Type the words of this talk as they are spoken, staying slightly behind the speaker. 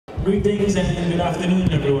Greetings and good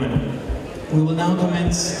afternoon, everyone. We will now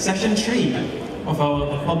commence session 3 of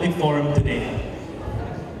our public forum today.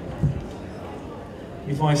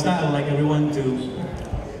 Before I start, I'd like everyone to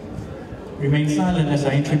remain silent as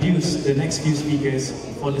I introduce the next few speakers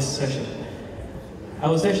for this session.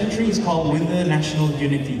 Our session 3 is called Whither National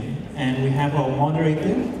Unity, and we have our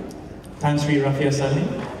moderator, Tan Sri Rafiah Salim.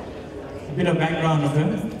 A bit of background of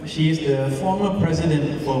her. She is the former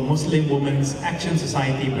president for Muslim Women's Action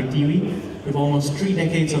Society, Pertiwi, with almost 3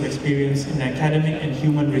 decades of experience in the academic and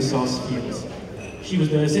human resource fields. She was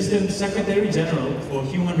the Assistant Secretary General for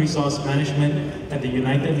Human Resource Management at the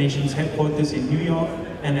United Nations headquarters in New York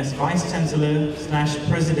and as Vice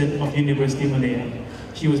Chancellor/President of University Malaya.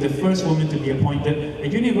 She was the first woman to be appointed a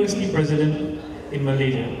university president in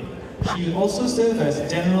Malaysia. She also served as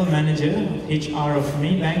General Manager HR of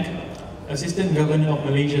Maybank, Assistant Governor of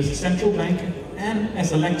Malaysia's Central Bank, and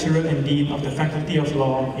as a lecturer and Dean of the Faculty of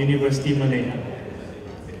Law, University Malaya.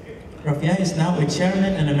 Rafiah is now a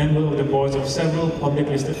chairman and a member of the boards of several public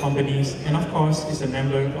listed companies, and of course is a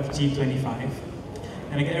member of G25.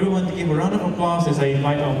 And I get everyone to give a round of applause as I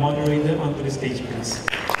invite our moderator onto the stage, please.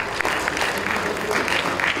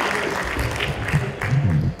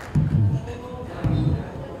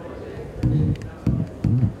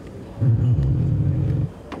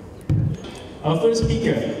 Our first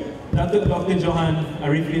speaker, Dr. Johan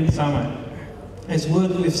Ariffin has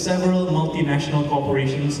worked with several multinational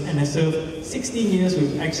corporations and has served 16 years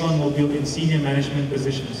with ExxonMobil in senior management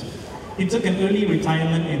positions. He took an early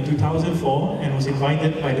retirement in 2004 and was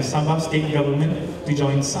invited by the Sabah state government to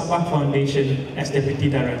join Sabah Foundation as Deputy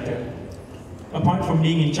Director. Apart from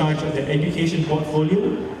being in charge of the education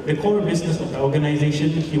portfolio, the core business of the organization,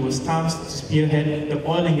 he was tasked to spearhead the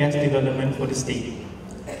oil and gas development for the state.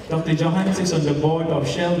 Dr. Johan sits on the board of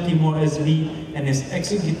Shell Timor SB and is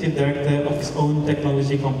Executive Director of his own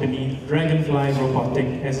technology company, Dragonfly Robotic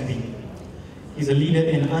SB. He's a leader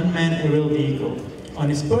in unmanned aerial vehicle. On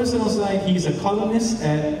his personal side, he is a columnist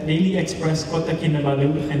at Daily Express Kota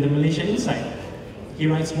Kinabalu and the Malaysia Insight. He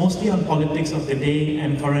writes mostly on politics of the day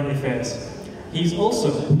and current affairs. He is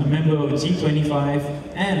also a member of G25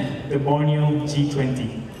 and the Borneo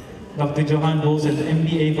G20. Dr. Johan holds an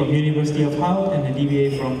MBA from University of Hull and a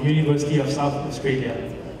DBA from University of South Australia.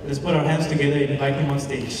 Let's put our hands together and invite him on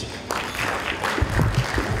stage.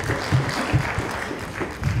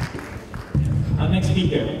 Our next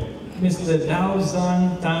speaker, Mr.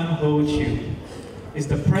 Daozhang Tan Ho Chiu, is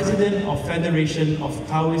the President of Federation of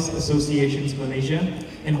Taoist Associations Malaysia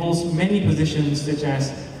and holds many positions such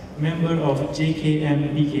as member of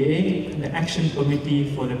JKM-BKA, the Action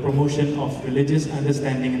Committee for the Promotion of Religious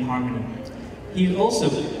Understanding and Harmony. He is also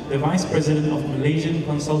the Vice President of Malaysian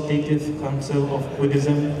Consultative Council of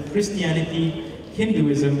Buddhism, Christianity,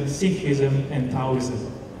 Hinduism, Sikhism, and Taoism.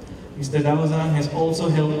 Mr. Daozhang has also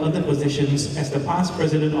held other positions as the past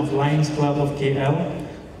President of Lions Club of KL,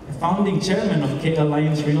 the founding Chairman of KL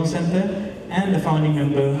Lions Renal Center, and the founding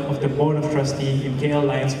member of the Board of Trustees in KL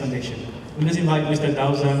Lions Foundation. Let's invite Mr.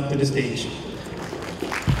 Daozhang to the stage.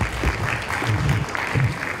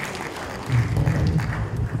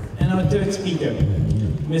 And our third speaker,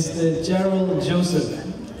 Mr. Jerald Joseph,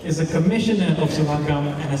 is a commissioner of SUHAKAM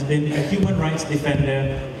and has been a human rights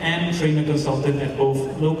defender and trainer consultant at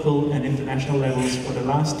both local and international levels for the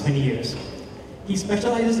last 20 years. He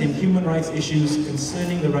specializes in human rights issues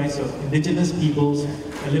concerning the rights of indigenous peoples,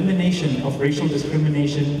 elimination of racial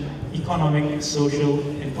discrimination, economic, social,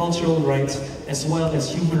 and cultural rights, as well as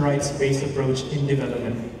human rights-based approach in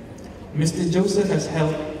development. Mr. Joseph has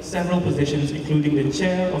held several positions, including the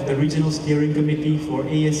chair of the Regional Steering Committee for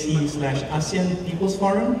ASEAN People's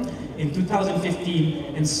Forum in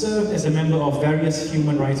 2015 and served as a member of various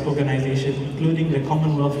human rights organizations, including the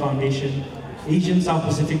Commonwealth Foundation, Asian South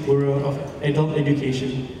Pacific Bureau of Adult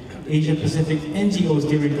Education, Asia Pacific NGO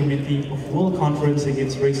Steering Committee of World Conference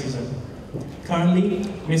Against Racism. Currently,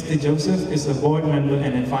 Mr. Joseph is a board member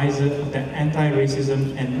and advisor of the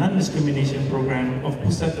Anti-Racism and Non-Discrimination Program of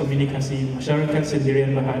Pusat Komunikasi Masyarakat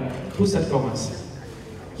Sendirian Bahad, Pusat Komas.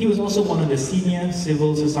 He was also one of the senior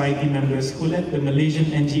civil society members who led the Malaysian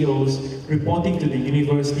NGOs reporting to the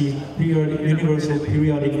Universal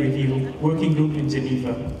Periodic Review Working Group in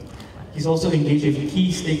Geneva. He's also engaged with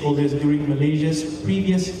key stakeholders during Malaysia's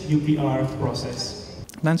previous UPR process.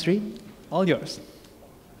 Mansri, all yours.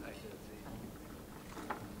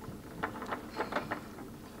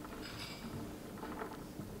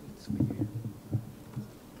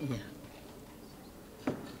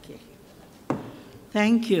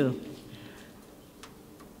 Thank you.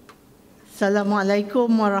 Assalamualaikum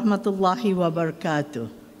warahmatullahi wabarakatuh.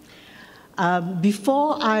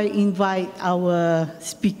 Before I invite our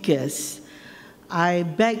speakers, I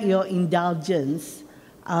beg your indulgence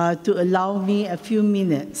to allow me a few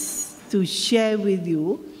minutes to share with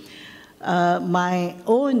you my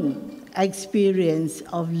own experience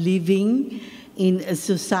of living in a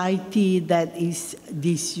society that is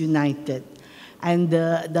disunited and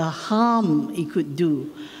the harm it could do.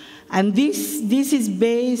 And this is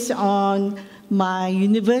based on my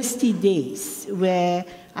university days, where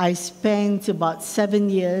I spent about 7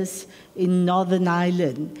 years in Northern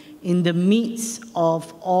Ireland in the midst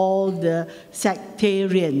of all the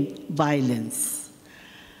sectarian violence.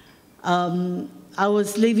 I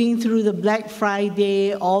was living through the Black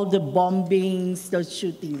Friday, all the bombings, those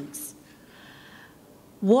shootings.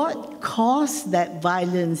 What caused that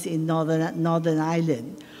violence in Northern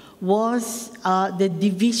Ireland was the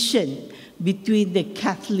division between the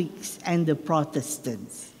Catholics and the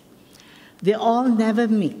Protestants. They all never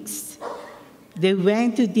mixed. They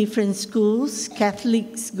went to different schools.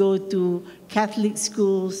 Catholics go to Catholic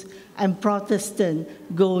schools, and Protestant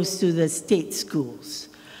goes to the state schools.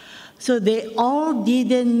 So they all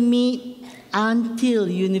didn't meet until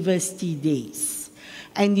university days.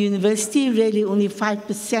 And university really only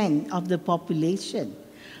 5% of the population.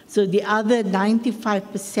 So the other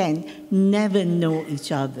 95% never know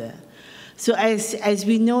each other. So as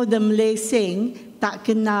we know the Malay saying, tak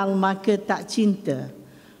kenal maka tak cinta.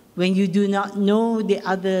 When you do not know the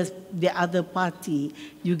other party,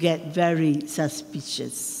 you get very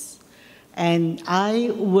suspicious. And I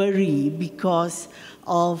worry because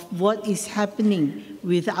of what is happening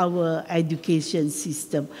with our education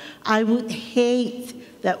system. I would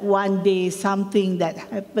hate that one day something that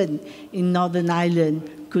happened in Northern Ireland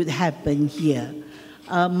could happen here.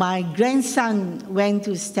 My grandson went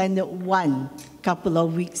to Standard 1 a couple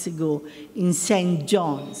of weeks ago in St.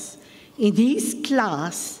 John's. In his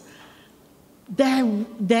class, there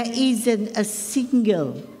isn't a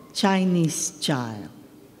single Chinese child.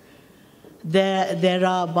 There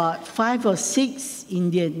are about 5 or 6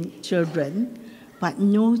 Indian children, but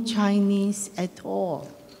no Chinese at all.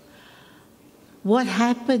 What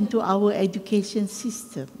happened to our education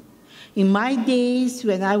system? In my days,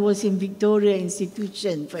 when I was in Victoria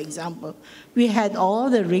Institution, for example, we had all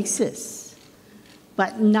the races.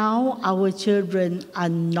 But now our children are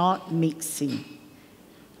not mixing.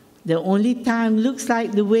 The only time looks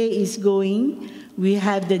like the way it's going, we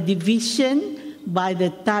have the division by the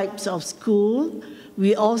types of school.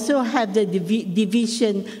 We also have the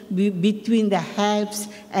division between the haves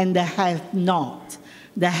and the have-not.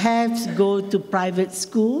 The haves go to private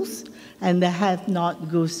schools, and the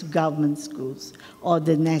have-not goes to government schools or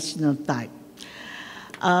the national type.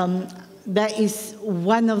 That is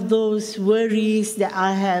one of those worries that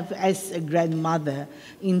I have as a grandmother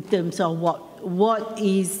in terms of what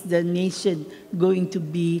is the nation going to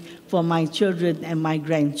be for my children and my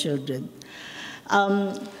grandchildren.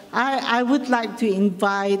 I would like to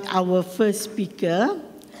invite our first speaker,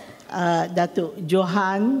 Dato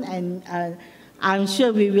Johan, and I'm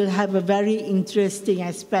sure we will have a very interesting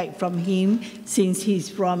aspect from him since he's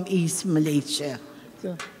from East Malaysia.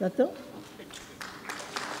 So, Dato?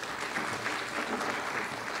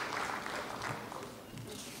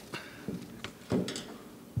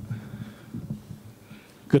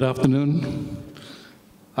 Good afternoon.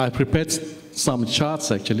 I prepared some charts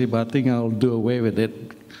actually, but I think I'll do away with it.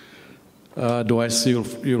 Otherwise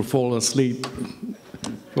you'll fall asleep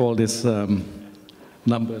for all these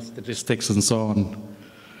numbers, statistics, and so on.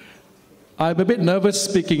 I'm a bit nervous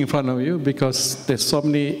speaking in front of you because there's so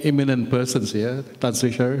many eminent persons here, Tan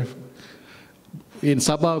Sri Sharif. In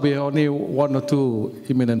Sabah, we are only 1 or 2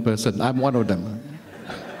 eminent persons. I'm one of them.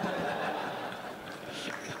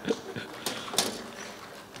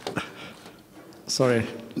 Sorry,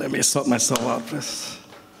 let me sort myself out first.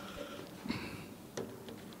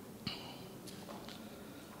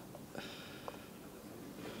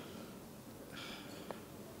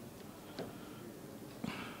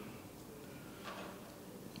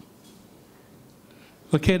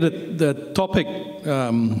 Okay, the topic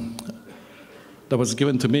that was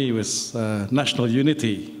given to me was national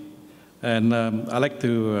unity. And I'd like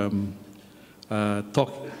to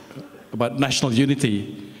talk about national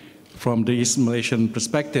unity from the East Malaysian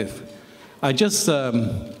perspective. I just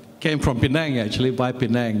came from Penang, actually, by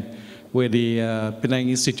Penang, where the Penang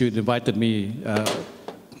Institute invited me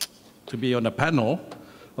to be on a panel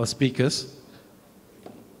of speakers.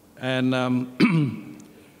 And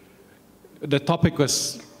the topic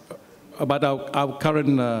was about our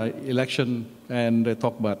current election, and they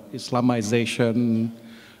talk about Islamization,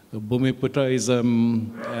 Bumiputraism,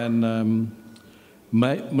 and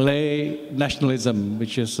Malay nationalism,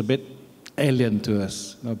 which is a bit alien to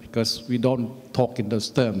us, because we don't talk in those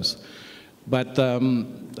terms. But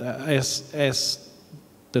as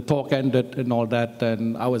the talk ended and all that,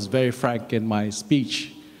 and I was very frank in my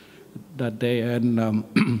speech that day, and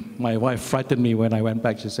my wife frightened me when I went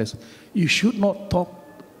back. She says, "You should not talk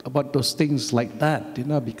about those things like that,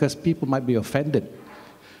 because people might be offended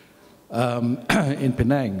in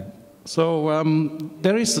Penang." So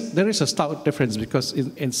there is a stark difference, because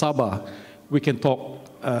in Sabah we can talk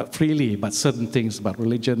freely about certain things, about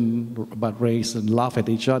religion, about race, and laugh at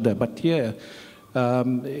each other. But here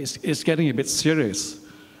it's getting a bit serious.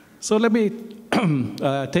 So let me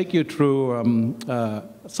take you through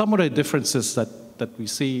some of the differences that we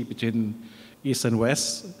see between East and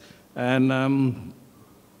West. And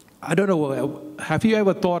I don't know, have you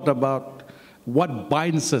ever thought about what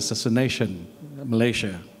binds us as a nation,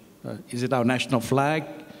 Malaysia? Is it our national flag?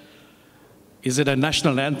 Is it a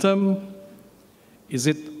national anthem? Is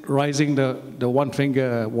it raising the one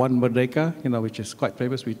finger, one merdeka, which is quite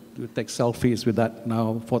famous? We take selfies with that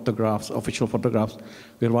now, photographs, official photographs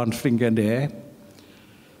with one finger in the air.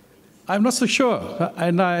 I'm not so sure,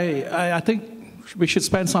 and I think we should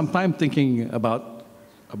spend some time thinking about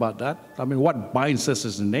that. I mean, what binds us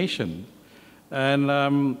as a nation? And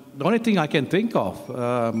the only thing I can think of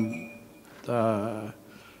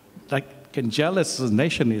that can gel us as a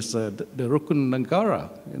nation is the Rukun Negara,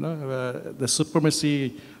 the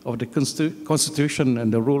supremacy of the Constitution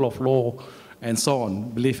and the rule of law and so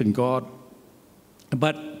on, belief in God.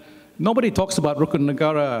 But nobody talks about Rukun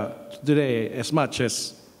Negara today as much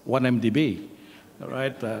as 1MDB,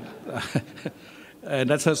 right? And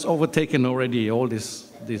that has overtaken already all these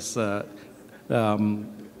Rukun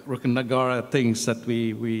Negara things that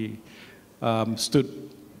we stood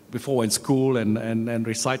before in school and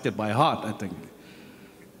recited by heart, I think.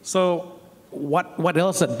 So what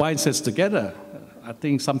else that binds us together? I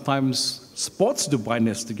think sometimes sports do bind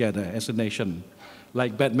us together as a nation,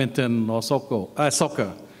 like badminton or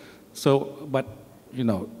soccer. So, but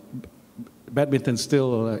badminton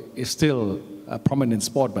is still a prominent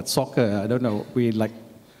sport, but soccer, I don't know,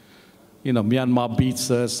 Myanmar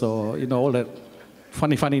beats us, or all that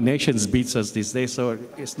funny nations beats us these days, so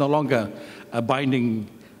it's no longer a binding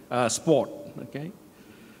sport, okay?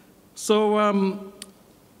 So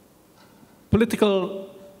political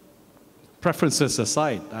preferences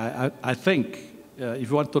aside, I think if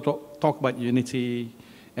you want to talk about unity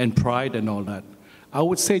and pride and all that, I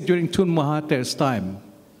would say during Tun Mahathir's time,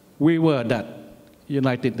 we were that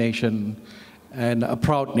united nation and a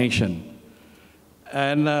proud nation.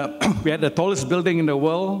 And we had the tallest building in the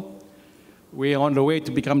world. We are on the way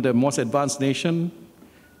to become the most advanced nation.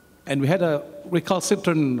 And we had a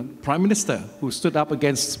recalcitrant prime minister who stood up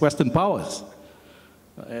against Western powers.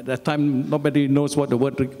 At that time, nobody knows what the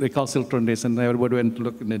word recalcitrant is, and everybody went to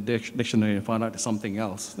look in the dictionary and found out it's something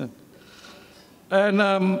else.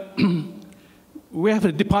 And we have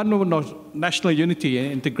a Department of National Unity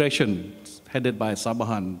and Integration, headed by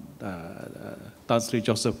Sabahan, Tan Sri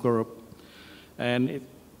Joseph Kurup. And it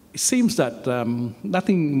seems that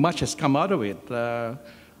nothing much has come out of it.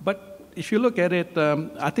 But if you look at it,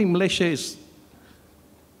 I think Malaysia is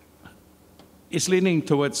leaning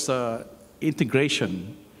towards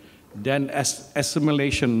integration, then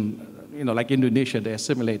assimilation. Like Indonesia, they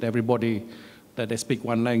assimilate everybody that they speak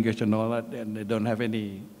one language and all that, and they don't have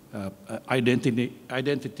any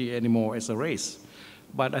identity anymore as a race.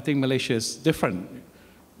 But I think Malaysia is different.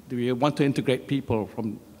 We want to integrate people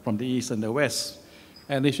from the East and the West.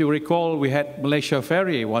 And if you recall, we had Malaysia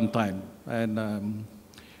Ferry one time, and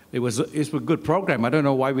it's a good program. I don't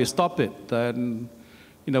know why we stopped it. And,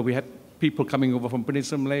 we had people coming over from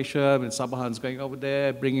Peninsula Malaysia, and Sabahans going over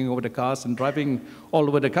there, bringing over the cars and driving all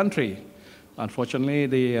over the country. Unfortunately,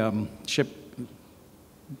 the ship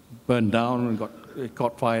burned down and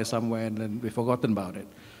caught fire somewhere, and then we've forgotten about it.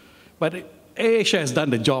 But AirAsia has done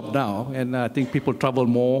the job now, and I think people travel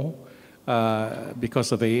more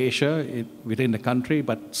because of AirAsia within the country.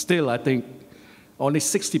 But still, I think only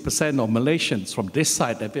 60% of Malaysians from this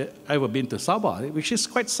side have ever been to Sabah, which is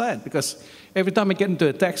quite sad, because every time I get into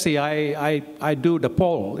a taxi, I do the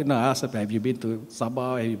poll. I ask them, have you been to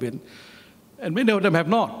Sabah? Have you been? And many of them have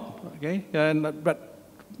not, okay? But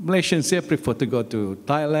Malaysians here prefer to go to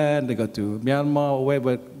Thailand, they go to Myanmar, or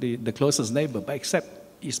wherever the closest neighbor, but except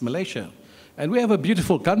East Malaysia. And we have a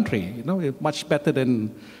beautiful country, much better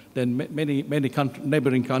than many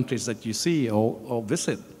neighboring countries that you see or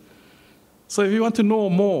visit. So if you want to know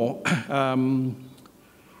more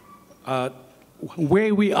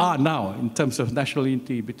where we are now in terms of national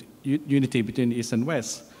unity between East and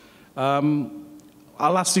West,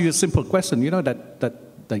 I'll ask you a simple question.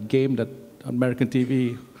 That game that on American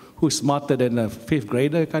TV, who's smarter than a fifth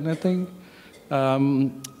grader kind of thing.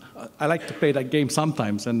 I like to play that game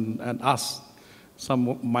sometimes and ask some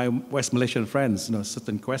of my West Malaysian friends,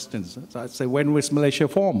 certain questions. So I'd say, when was Malaysia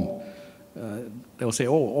formed? They'll say,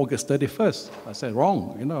 oh, August 31st. I say,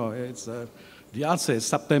 wrong. The answer is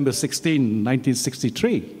September 16,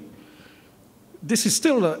 1963. This is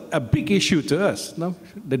still a big issue to us. No?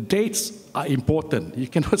 The dates are important. You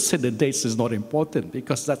cannot say the dates is not important,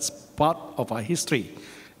 because that's part of our history.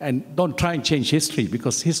 And don't try and change history,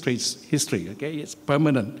 because history is history, okay? It's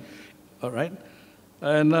permanent, all right?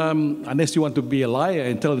 And unless you want to be a liar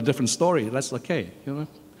and tell a different story, that's okay,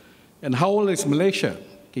 And how old is Malaysia?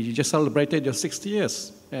 Okay, you just celebrated your 60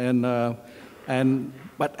 years.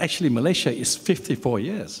 But actually Malaysia is 54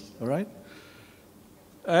 years, all right?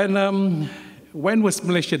 And when was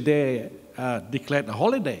Malaysia Day declared a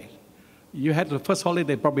holiday? You had the first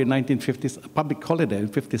holiday probably in 1950, a public holiday in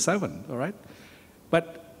 57, all right?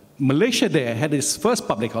 But Malaysia Day had its first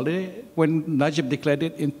public holiday when Najib declared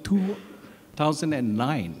it in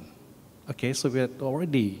 2009. Okay, so we had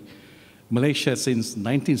already, Malaysia since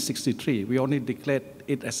 1963, we only declared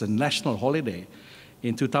it as a national holiday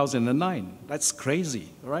in 2009. That's crazy,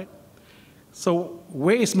 right? So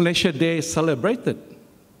where is Malaysia Day celebrated?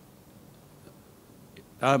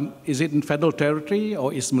 Is it in federal territory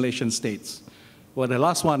or is Malaysian states? Well, the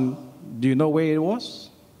last one, do you know where it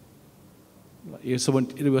was?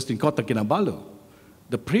 It was in Kota Kinabalu.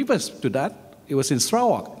 The previous to that, it was in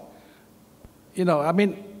Sarawak.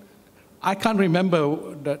 I can't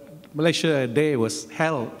remember that Malaysia Day was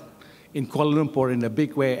held in Kuala Lumpur in a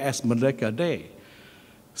big way as Merdeka Day.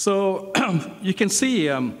 So you can see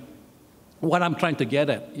what I'm trying to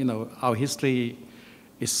get at. Our history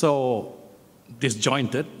is so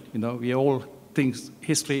disjointed. We all think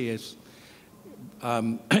history is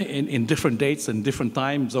in different dates and different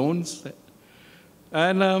time zones.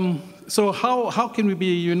 And so how can we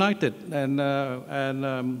be united? And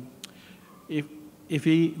if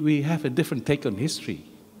we have a different take on history,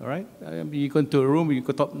 all right? You go into a room, you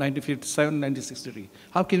go talk 1957, 1963.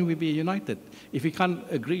 How can we be united if we can't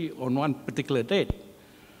agree on one particular date?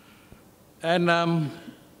 And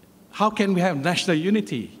how can we have national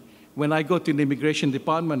unity? When I go to the immigration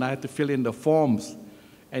department, I have to fill in the forms,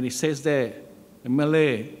 and it says there,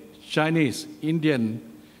 Malay, Chinese, Indian,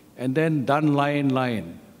 and then done line.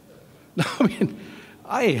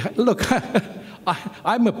 Look,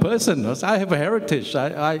 I'm a person. I have a heritage.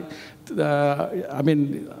 I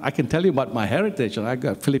can tell you about my heritage. I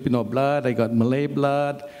got Filipino blood. I got Malay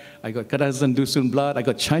blood. I got Kadazan Dusun blood. I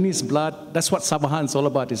got Chinese blood. That's what Sabahan is all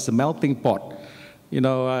about. It's the melting pot.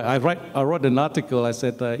 I wrote an article. I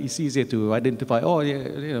said it's easier to identify,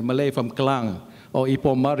 Malay from Kelang or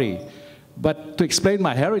Ipoh Mari. But to explain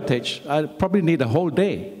my heritage, I probably need a whole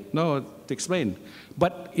day, to explain.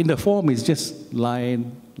 But in the form, it's just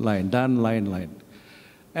line, done, line.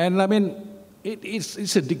 And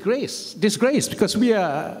it's a disgrace because we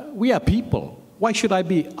are people. Why should I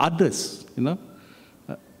be others,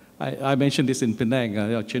 I mentioned this in Penang,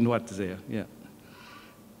 Chinhuat there, yeah.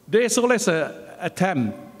 There's always an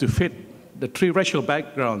attempt to fit the three racial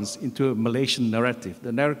backgrounds into a Malaysian narrative.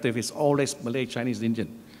 The narrative is always Malay, Chinese, Indian,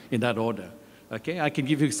 in that order. Okay, I can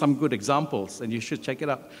give you some good examples, and you should check it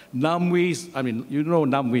out. Namwi's, you know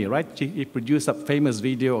Namwi, right? He produced a famous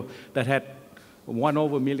video that had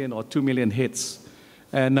 1 million or 2 million hits.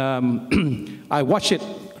 And I watched it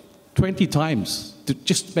 20 times to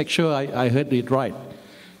just make sure I heard it right.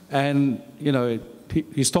 And,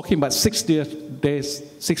 he's talking about 60 years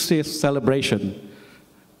celebration.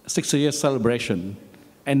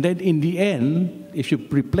 And then in the end, if you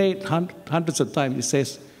replay it hundreds of times, it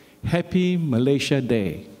says, Happy Malaysia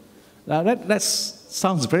Day. Now that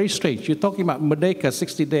sounds very strange. You're talking about Merdeka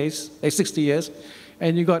 60 years,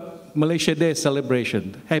 and you got Malaysia Day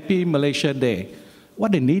celebration. Happy Malaysia Day.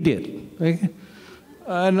 What an idiot. Okay?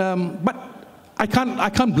 And, but I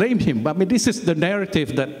can't blame him. This is the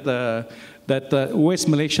narrative that West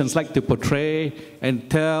Malaysians like to portray and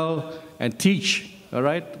tell and teach, all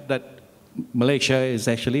right, that Malaysia is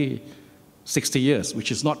actually 60 years,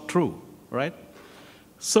 which is not true, right?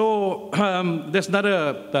 So there's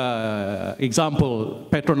another example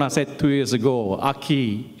Petronas said 2 years ago,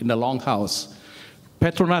 Aki in the Longhouse.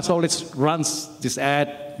 Petronas always runs this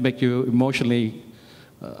ad, make you emotionally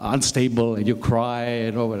unstable and you cry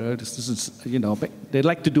and all that. They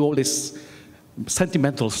like to do all this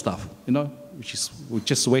sentimental stuff, which is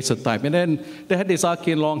just a waste of time. And then they had this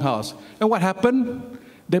Aki in Longhouse. And what happened?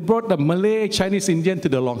 They brought the Malay, Chinese, Indian to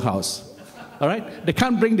the Longhouse. All right? They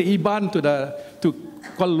can't bring the Iban to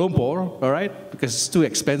Kuala Lumpur, all right? Because it's too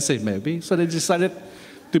expensive maybe. So they decided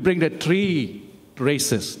to bring the three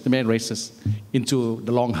races, the main races, into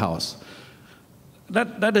the longhouse.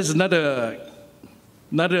 That is another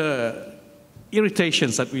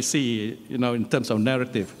irritations that we see, in terms of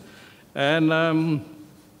narrative. And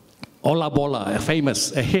Ola Bola,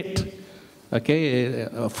 a hit, okay,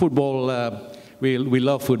 football, we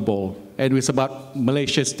love football. And it's about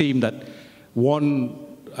Malaysia's team that won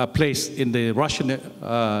a place in the Russian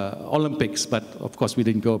Olympics, but of course we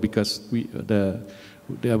didn't go because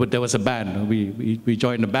there was a ban. We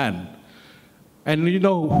joined the ban. And you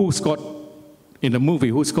know who scored in the movie,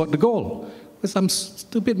 who scored the goal? Some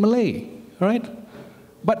stupid Malay, right?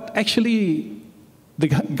 But actually, the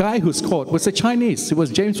guy who scored was a Chinese. It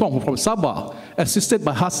was James Wong from Sabah, assisted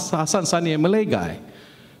by Hassan Sani, a Malay guy.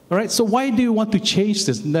 All right, so why do you want to change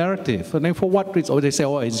this narrative? And then for what reason? Or they say,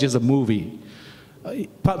 oh, it's just a movie.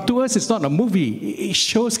 But to us, it's not a movie. It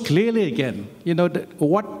shows clearly again,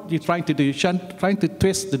 what you're trying to do. You're trying to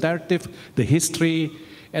twist the narrative, the history,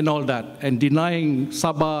 and all that, and denying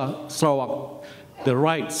Sabah, Sarawak the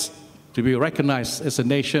rights to be recognized as a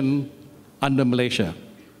nation under Malaysia.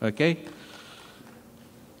 Okay.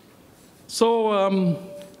 So,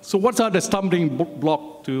 what are the stumbling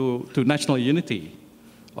block to national unity?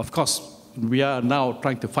 Of course, we are now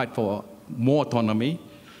trying to fight for more autonomy,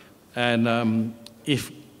 and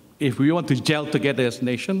if we want to gel together as a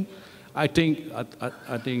nation, I think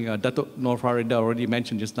Dato Nur Farida already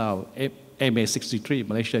mentioned just now, MA 63,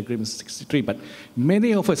 Malaysia Agreement 63, but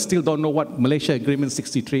many of us still don't know what Malaysia Agreement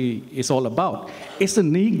 63 is all about. It's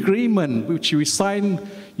an agreement which we signed,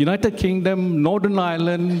 United Kingdom, Northern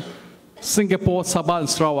Ireland, Singapore, Sabah and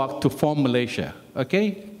Sarawak to form Malaysia,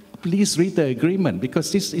 okay? Please read the agreement,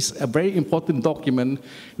 because this is a very important document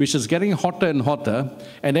which is getting hotter and hotter,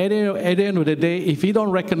 and at the end of the day, if we don't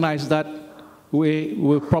recognize that, we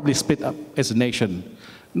will probably split up as a nation.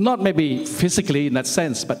 Not maybe physically in that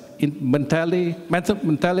sense, but in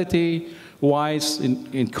mentality-wise,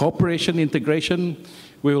 in cooperation, integration,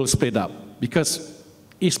 we will split up, because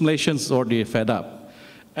East Malaysians are already fed up.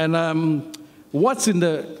 And what's in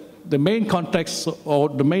the main context or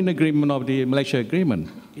the main agreement of the Malaysia Agreement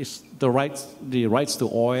is the rights to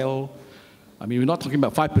oil. I mean, we're not talking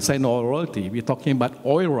about 5% oil royalty. We're talking about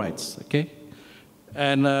oil rights, okay?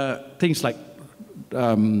 And things like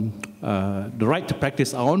the right to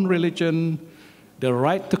practice our own religion, the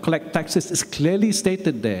right to collect taxes is clearly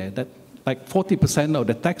stated there, that like 40% of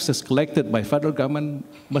the taxes collected by federal government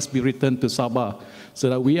must be returned to Sabah, so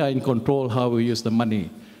that we are in control how we use the money.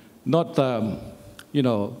 Not,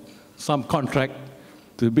 some contract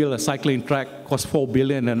to build a cycling track costs 4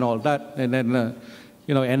 billion and all that, and then,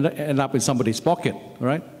 end up in somebody's pocket,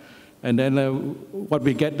 right? And then what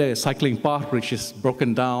we get there is cycling path which is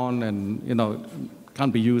broken down and,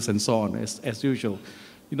 can't be used and so on, as usual.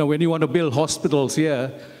 When you want to build hospitals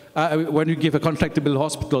here, when you give a contract to build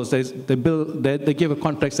hospitals, they give a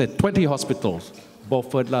contract at 20 hospitals,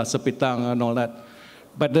 Beaufort, Sepitang, and all that.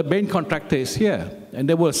 But the main contractor is here, and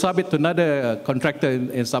they will sub it to another contractor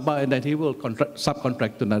in Sabah, and then he will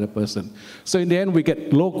subcontract to another person. So in the end, we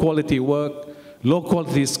get low-quality work,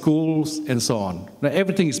 low-quality schools, and so on. Now,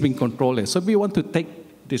 everything is being controlled. So we want to take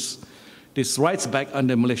these rights back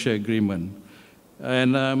under Malaysia Agreement.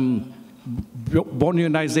 And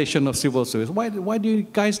unionization of civil service. Why do you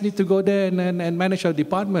guys need to go there and manage our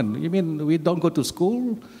department? You mean we don't go to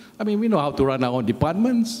school? I mean, we know how to run our own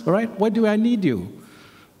departments, right? Why do I need you?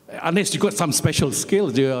 Unless you got some special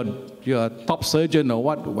skills, you're a top surgeon or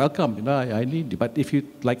what, welcome, I need you. But if you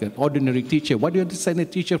like an ordinary teacher, why do you send a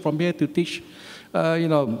teacher from here to teach,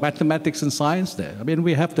 mathematics and science there? I mean,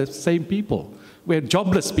 we have the same people. We have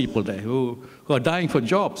jobless people there who are dying for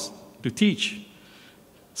jobs to teach.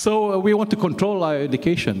 So we want to control our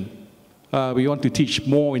education. We want to teach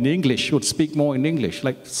more in English, should speak more in English.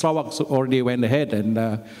 Like Sarawak already went ahead, and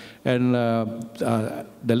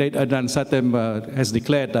the late Adnan Satem has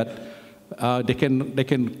declared that they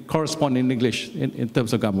can correspond in English in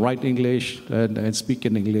terms of government, write English and speak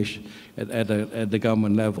in English at the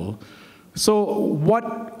government level. So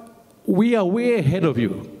we are way ahead of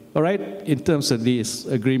you, all right, in terms of these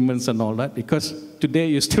agreements and all that, because today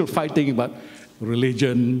you're still fighting about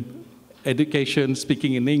religion, education,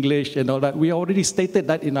 speaking in English, and all that. We already stated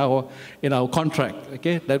that in our contract,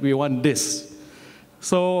 okay, that we want this.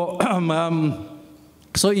 So,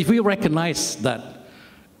 so if we recognize that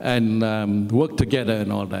and work together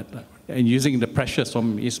and all that, and using the pressures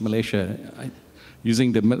from East Malaysia,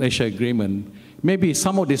 using the Malaysia Agreement, maybe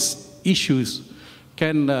some of these issues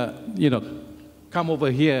can, come over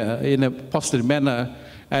here in a positive manner,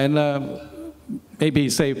 and maybe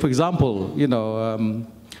say, for example, we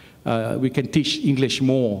can teach English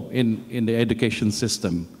more in the education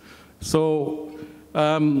system. So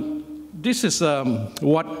This is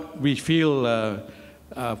what we feel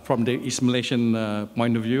from the East Malaysian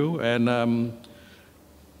point of view, and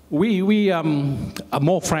we are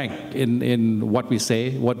more frank in what we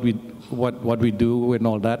say, what we do, and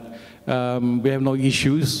all that. We have no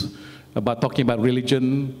issues about talking about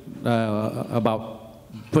religion, about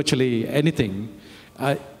virtually anything.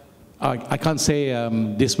 I can't say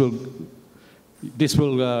this will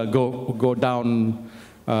go down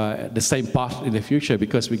the same path in the future,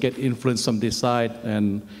 because we get influence from this side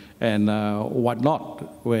and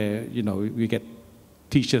whatnot, where we get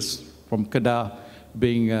teachers from Kedah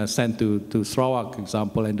being sent to Sarawak, for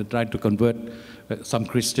example, and they try to convert some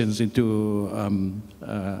Christians into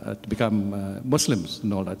to become Muslims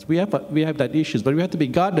and all that. We have that issues, but we have to be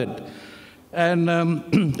guarded. And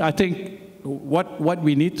I think what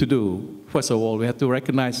we need to do, first of all, we have to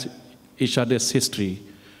recognize each other's history.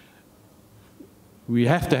 We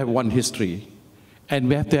have to have one history, and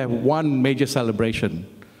we have to have one major celebration,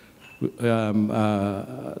 like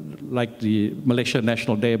the Malaysia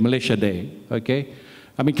National Day, Malaysia Day, okay?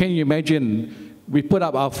 I mean, can you imagine, we put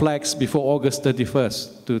up our flags before August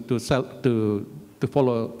 31st to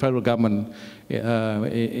follow federal government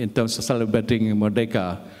in terms of celebrating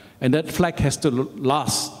Merdeka, and that flag has to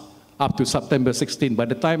last up to September 16. By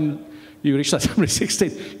the time you reach September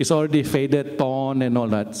 16, it's already faded, torn, and all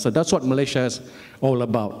that. So that's what Malaysia is all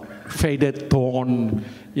about. Faded, torn,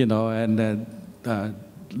 and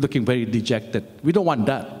looking very dejected. We don't want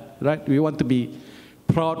that, right? We want to be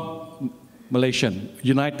proud Malaysian,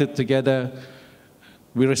 united together.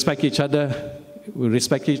 We respect each other. We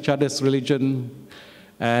respect each other's religion,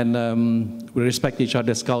 and we respect each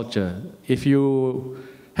other's culture. If you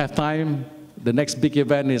have time, the next big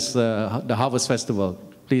event is the Harvest Festival.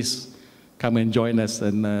 Please come and join us.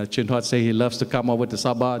 And Chin said he loves to come over to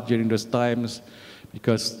Sabah during those times,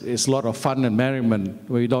 because it's a lot of fun and merriment.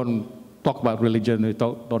 We don't talk about religion, we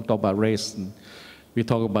don't talk about race, and we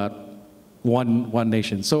talk about one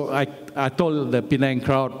nation. So I told the Penang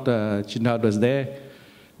crowd, Chin was there,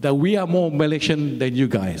 that we are more Malaysian than you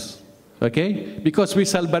guys, okay? Because we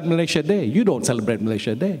celebrate Malaysia Day. You don't celebrate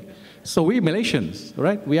Malaysia Day. So we Malaysians,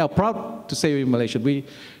 right? We are proud to say we're Malaysian.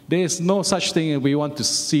 There is no such thing as we want to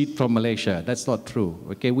cede from Malaysia. That's not true,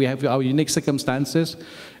 okay? We have our unique circumstances.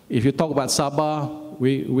 If you talk about Sabah,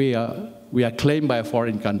 we are claimed by a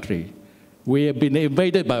foreign country. We have been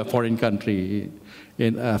invaded by a foreign country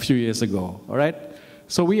a few years ago, all right?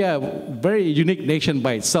 So we are a very unique nation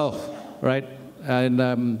by itself, right?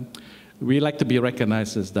 And we like to be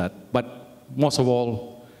recognized as that. But most of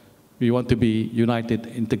all, we want to be united,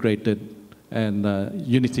 integrated, and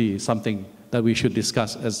unity is something that we should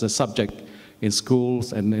discuss as a subject in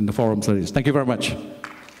schools and in the forum studies. Thank you very much.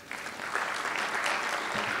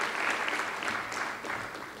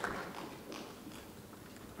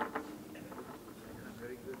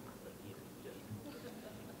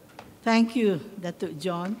 Thank you, Dato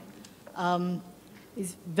John.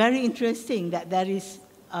 It's very interesting that there is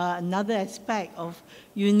another aspect of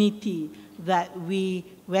unity that we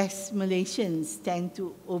West Malaysians tend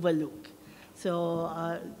to overlook.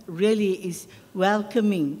 So really it's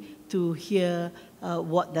welcoming to hear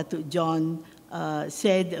what Dato John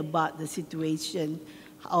said about the situation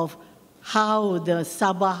of how the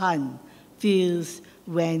Sabahan feels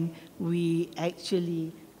when we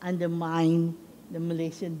actually undermine the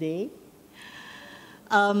Malaysian Day.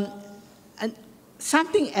 And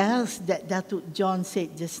something else that Dato John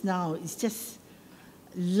said just now is just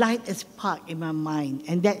light as spark in my mind.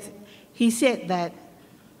 And that he said that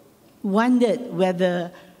wondered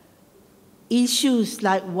whether issues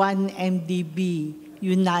like 1MDB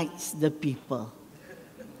unites the people.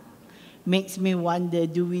 Makes me wonder,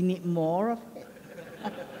 do we need more of it?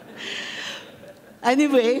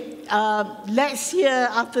 Anyway, let's hear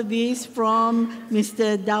after this from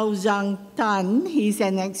Mr. Daozhang Tan. He's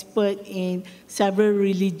an expert in several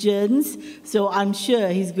religions, so I'm sure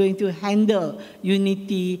he's going to handle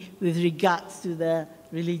unity with regards to the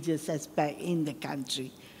religious aspect in the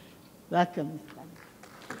country. Welcome, Mr.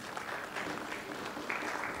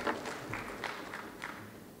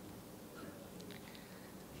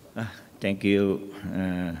 Tan. Thank you,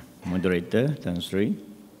 Moderator, Tan Sri.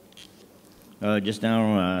 Just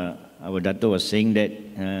now, our Dato was saying that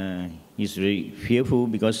he's very fearful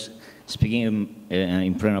because speaking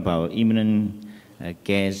in front of our eminent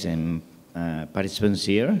guests and participants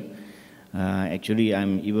here, actually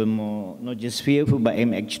I'm even more, not just fearful, but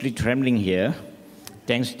I'm actually trembling here.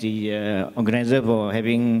 Thanks to the organizer for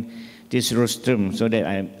having this rostrum so that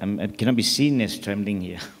I cannot be seen as trembling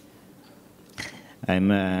here. I'm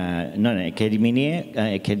not an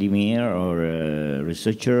academician or a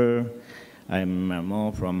researcher. I'm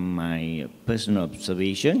more from my personal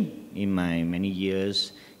observation in my many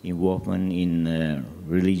years involvement in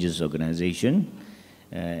religious organization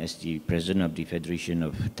as the president of the Federation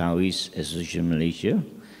of Taoist Association Malaysia.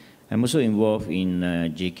 I'm also involved in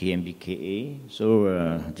JKMBKA.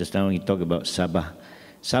 So just now we talk about Sabah.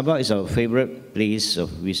 Sabah is our favorite place of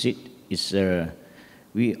visit. It's,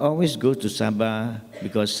 we always go to Sabah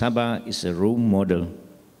because Sabah is a role model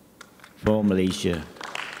for Malaysia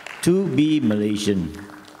to be Malaysian.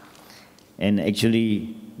 And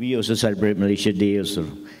actually, we also celebrate Malaysia Day also,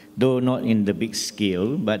 though not in the big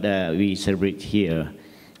scale, but we celebrate here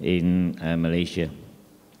in Malaysia.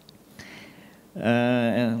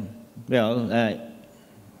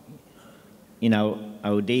 In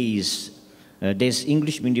our days, there's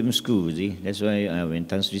English medium schools. That's why when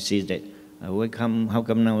Tan Sri says that, how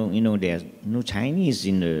come now, you know, there's no Chinese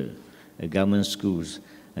in the government schools?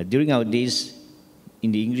 During our days,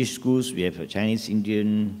 in the English schools, we have Chinese,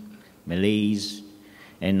 Indian, Malays,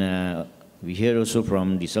 and we hear also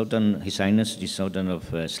from the Sultan, His Highness, the Sultan of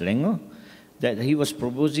Selangor, that he was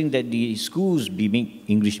proposing that the schools be made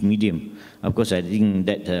English medium. Of course, I think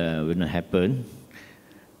that will not happen.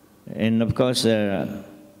 And of course,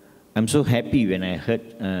 I'm so happy when I heard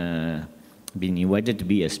being invited to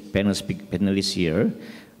be a panelist here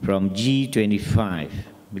from G25,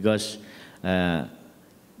 because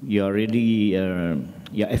you're really,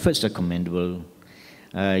 your efforts are commendable.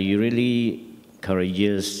 You're really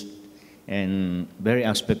courageous and very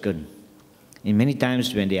outspoken. And many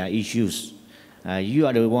times when there are issues, you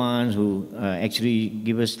are the ones who actually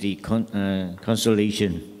give us the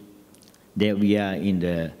consolation that we are in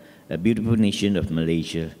the beautiful nation of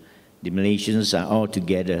Malaysia. The Malaysians are all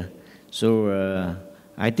together. So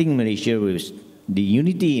I think Malaysia will, the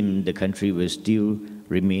unity in the country will still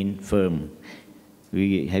remain firm.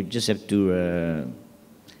 We just have to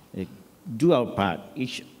do our part,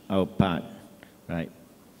 each our part, right?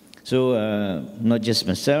 So not just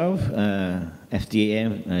myself,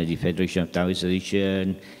 FTAM, the Federation of Taoist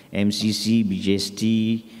Association,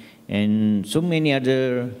 MCCBCHST, and so many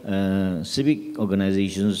other civic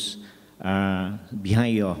organizations are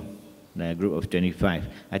behind your group of 25.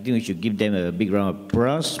 I think we should give them a big round of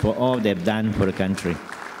applause for all they've done for the country.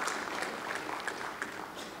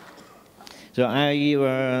 So we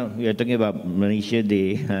are talking about Malaysia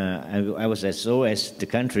Day. I was as so as the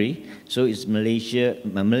country, so it's Malaysia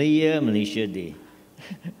Day.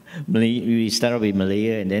 We started with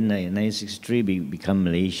Malaya, and then in 1963 we become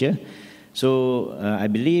Malaysia. So I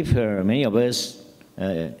believe many of us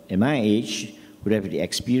at my age would have the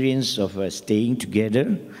experience of staying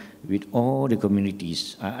together with all the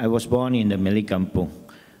communities. I was born in the Malay Kampung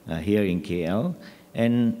here in KL,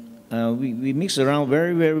 and we mix around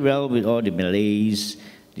very, very well with all the Malays,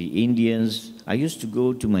 the Indians. I used to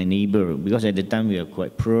go to my neighbor, because at the time we were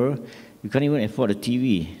quite poor. We can't even afford a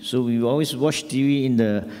TV. So we always watch TV in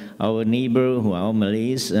our neighbor, who are all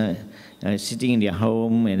Malays, sitting in their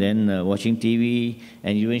home and then watching TV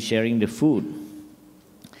and even sharing the food.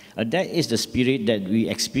 That is the spirit that we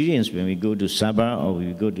experience when we go to Sabah or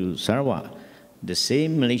we go to Sarawak. The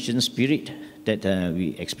same Malaysian spirit that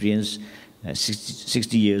we experienced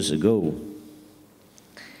 60 years ago.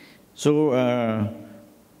 So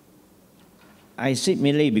I said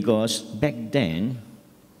Malay because back then,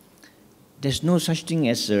 there's no such thing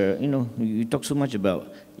as, you know, you talk so much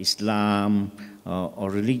about Islam or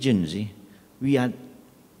religion, see? We are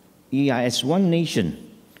as one nation,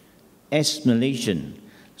 as Malaysian.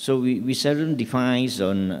 So we seldom define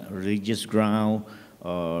on religious ground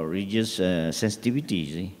or religious sensitivity,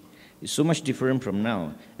 see? It's so much different from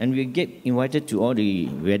now. And we get invited to all the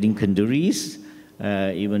wedding kanduris,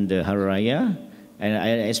 even the Hari Raya. And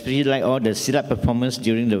I especially like all the silat performance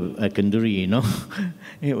during the kanduri, you know.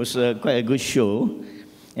 It was quite a good show.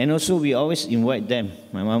 And also we always invite them.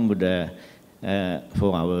 My mom would,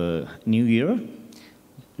 for our New Year,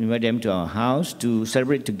 invite them to our house to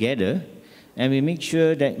celebrate together. And we make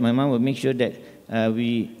sure that, my mom would make sure that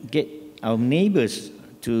we get our neighbors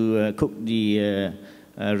to cook the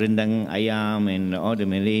rendang ayam and all the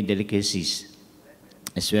Malay delicacies,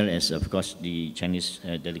 as well as, of course, the Chinese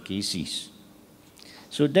delicacies.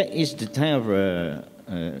 So that is the time of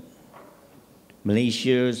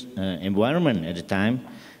Malaysia's environment at the time,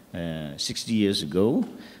 60 years ago,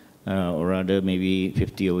 or rather maybe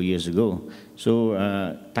 50 years ago.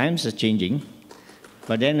 So times are changing,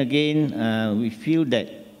 but then again, we feel that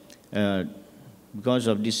because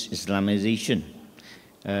of this Islamization,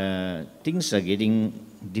 things are getting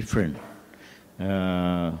different. We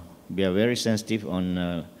are very sensitive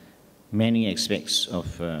on many aspects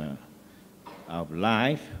of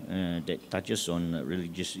life that touches on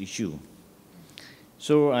religious issue.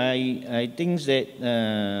 So I think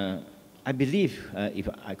that, I believe, if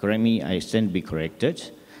I correct me, I stand to be corrected,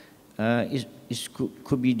 it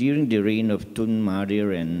could be during the reign of Tun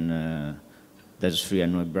Mahathir and Dato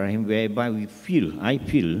Ibrahim, whereby I feel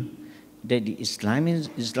that the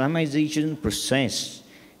Islamization process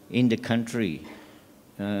in the country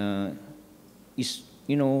is,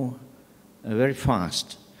 very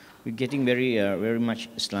fast. We're getting very much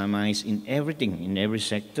Islamized in everything, in every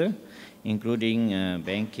sector, including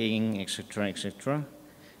banking, etc., etc.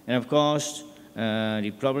 And of course,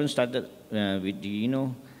 the problem started with the,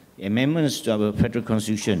 amendments to our federal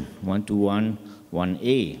constitution, 121,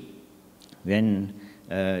 1A, when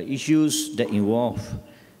issues that involve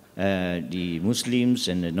the Muslims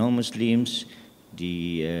and the non-Muslims,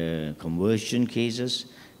 the conversion cases,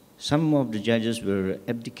 some of the judges will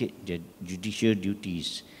abdicate their judicial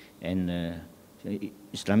duties, and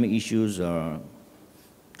Islamic issues are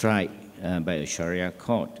tried by a Sharia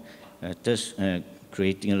court, thus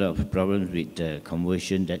creating a lot of problems with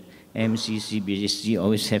conversion that MCCBCHST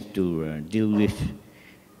always have to deal with.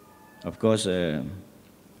 Of course,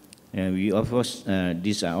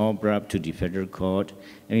 these are all brought up to the federal court,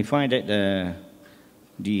 and we find that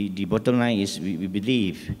the bottom line is we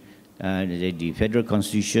believe that the federal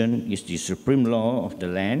constitution is the supreme law of the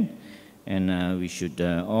land, and we should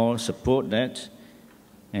all support that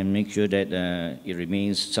and make sure that it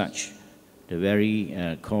remains such, the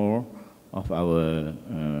very core of our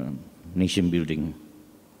nation building.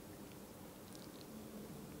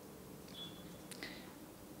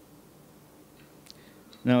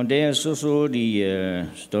 Now, there's also the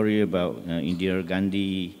story about Indira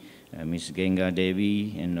Gandhi, Ms. Ganga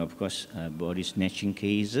Devi, and of course, body snatching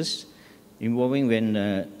cases involving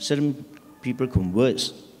when certain people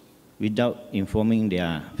convert without informing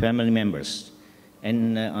their family members.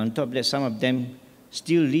 And on top of that, some of them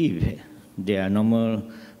still live their normal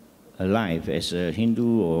life as a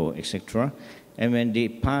Hindu or etc. And when they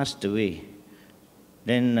passed away,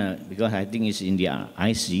 then, because I think it's in the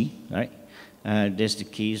IC, right? That's the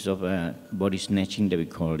case of body snatching that we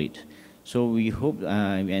call it. So we hope,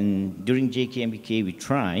 and during JKMBK, we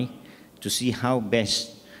try to see how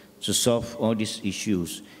best to solve all these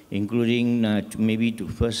issues, including maybe to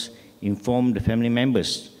first inform the family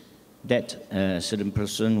members that a certain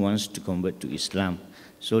person wants to convert to Islam,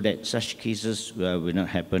 so that such cases will not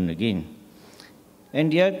happen again.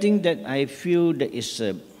 And the other thing that I feel that is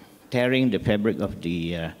tearing the fabric of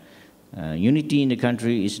the unity in the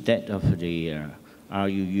country is that of the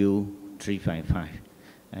RUU 355.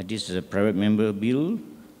 This is a private member bill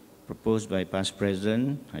proposed by past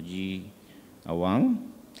President Haji Awang,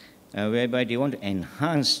 whereby they want to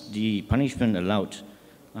enhance the punishment allowed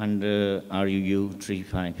under RUU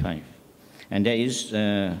 355. And that is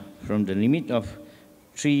from the limit of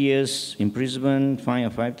 3 years imprisonment, fine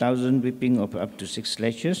of 5,000, whipping of up to 6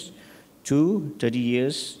 lashes, to 30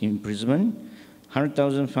 years imprisonment,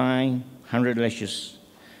 100,000 fine, 100 lashes.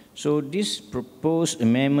 So these proposed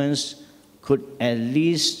amendments could at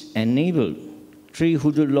least enable 3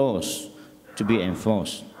 hudud laws to be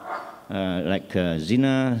enforced, like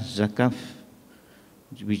zina, zakaf,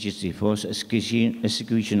 which is the forced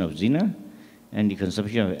execution of zina, and the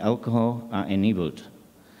consumption of alcohol are enabled.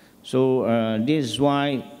 So this is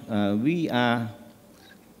why we are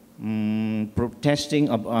protesting,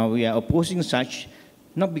 we are opposing such,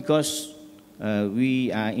 not because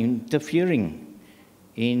we are interfering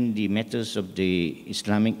in the matters of the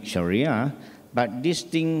Islamic Sharia, but this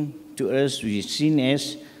thing to us is seen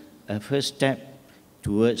as a first step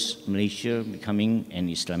towards Malaysia becoming an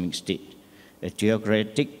Islamic state, a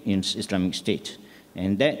theocratic Islamic state,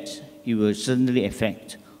 and that it will certainly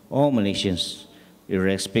affect all Malaysians,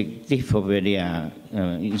 irrespective of whether they are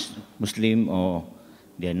Muslim or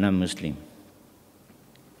they are non-Muslim.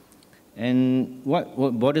 And what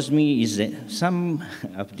bothers me is that some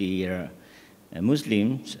of the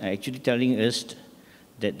Muslims are actually telling us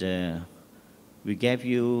that we gave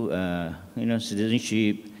you,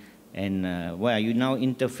 citizenship, and why are you now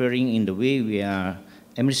interfering in the way we are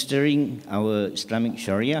administering our Islamic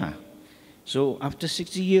Sharia? So after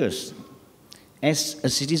 60 years, as a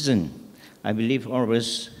citizen, I believe all of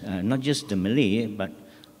us, not just the Malay, but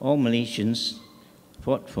all Malaysians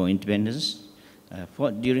fought for independence,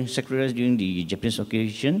 fought during sacrifice during the Japanese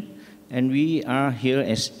occupation, and we are here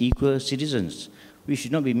as equal citizens. We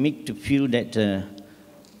should not be made to feel that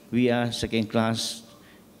we are second class,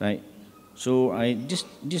 right? So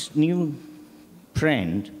this new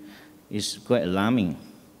trend is quite alarming.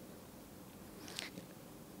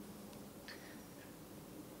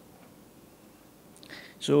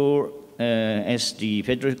 So as the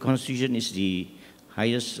federal constitution is the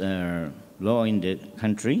highest law in the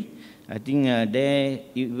country, I think there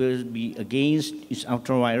it will be against its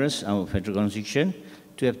outer virus, our federal constitution,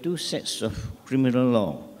 to have two sets of criminal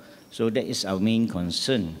law. So that is our main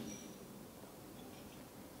concern.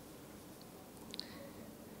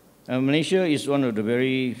 Malaysia is one of the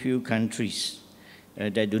very few countries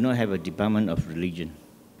that do not have a department of religion.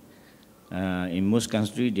 In most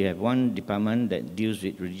countries, they have one department that deals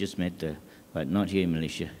with religious matter, but not here in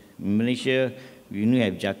Malaysia. In Malaysia, we only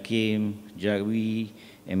have JAKIM, JAWI,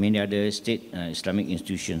 and many other state Islamic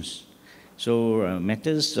institutions. So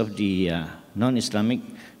matters of the non-Islamic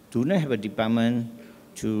do not have a department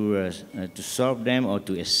to solve them or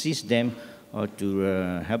to assist them or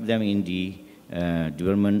to help them in the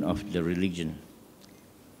development of the religion.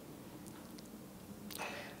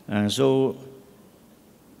 So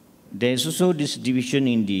there's also this division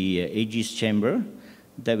in the AG's chamber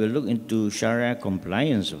that will look into Sharia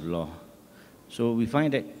compliance of law. So we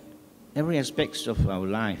find that every aspect of our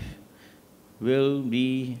life will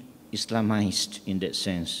be Islamized in that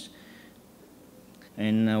sense.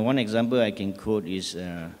 And one example I can quote is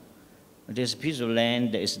there's a piece of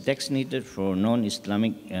land that is designated for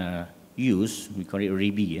non-Islamic use. We call it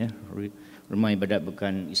ribi, rumah ibadat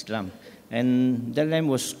bukan Islam. And that land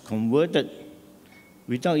was converted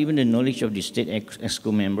without even the knowledge of the state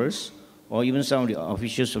exco members or even some of the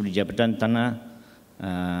officials of the Jabatan Tanah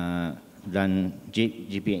dan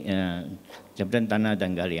Jabatan Tanah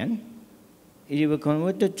dan Galian. They were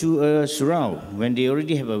converted to a surau when they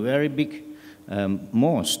already have a very big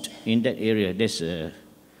mosque in that area. That's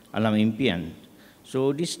Alam Impian.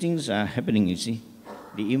 So these things are happening, you see.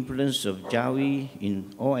 The influence of Jawi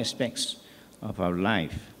in all aspects of our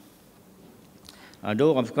life.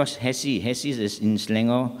 Although, of course, HESI is in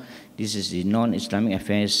Selangor, this is the Non-Islamic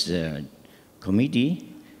Affairs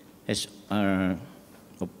Committee, has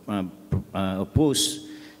opposed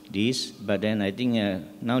this, but then I think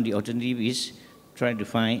now the alternative is trying to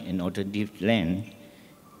find an alternative land.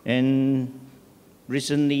 And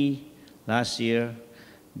recently, last year,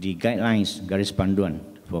 the guidelines, Garis Panduan,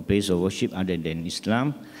 for place of worship other than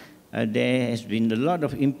Islam, there has been a lot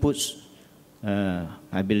of inputs,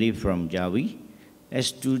 I believe, from Jawi,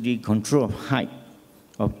 as to the control of height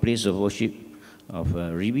of place of worship of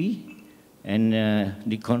Ribi, and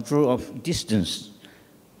the control of distance,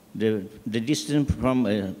 the distance from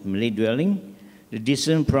a Malay dwelling, the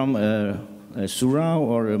distance from a surau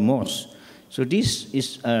or a mosque. So this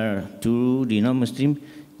is, to the non-Muslim,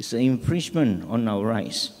 it's an infringement on our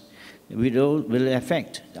rights. It will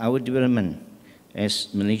affect our development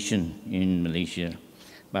as Malaysian in Malaysia.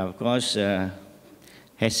 But of course,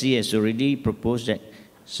 HESI has already proposed that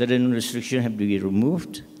certain restrictions have to be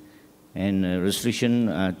removed and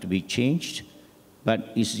restrictions are to be changed,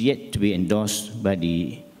 but it's yet to be endorsed by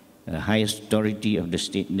the highest authority of the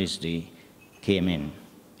state, this the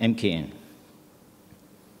MKN.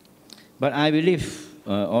 But I believe,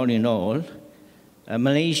 all in all,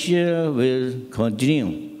 Malaysia will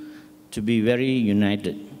continue to be very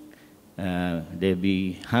united. There will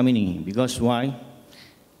be harmony, because why?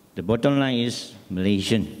 The bottom line is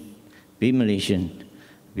Malaysian. Be Malaysian.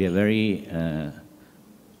 We are very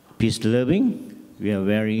peace-loving. We are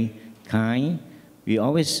very kind. We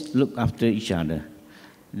always look after each other.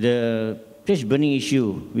 The church burning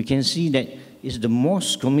issue, we can see that it's the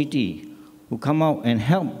mosque committee who come out and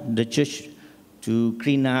help the church to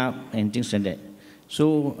clean up and things like that.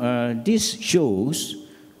 So this shows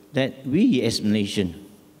that we as Malaysians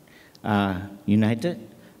are united.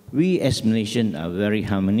 We as Malaysians are very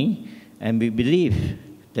harmony, and we believe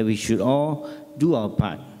that we should all do our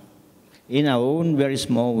part in our own very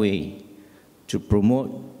small way to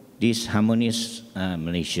promote this harmonious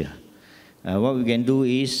Malaysia. What we can do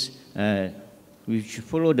is we should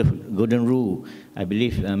follow the golden rule. I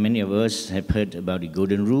believe many of us have heard about the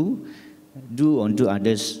golden rule. Do unto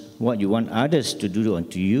others what you want others to do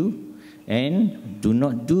unto you, and do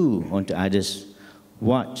not do unto others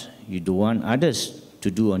what you do want others to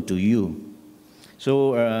do unto you.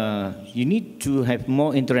 So you need to have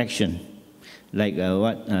more interaction, like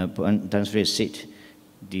what Tan Sri said.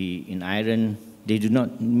 In Ireland, they do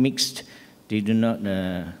not mix, they do not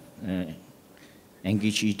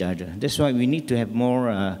engage each other. That's why we need to have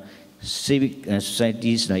more civic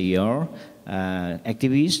societies like your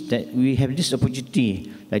activists, that we have this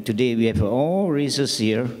opportunity. Like today, we have all races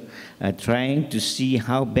here trying to see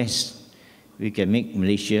how best we can make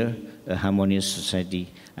Malaysia a harmonious society.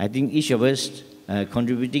 I think each of us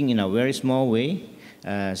contributing in a very small way,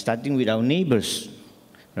 starting with our neighbors,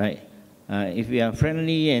 right? If we are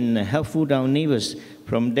friendly and helpful to our neighbors,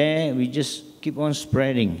 from there we just keep on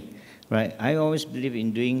spreading, right? I always believe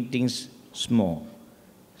in doing things small.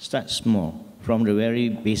 start small, from the very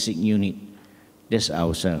basic unit. That's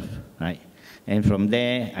ourselves, right? And from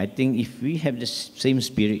there, I think if we have the same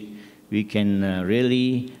spirit, we can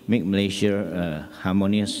really make Malaysia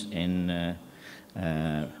harmonious and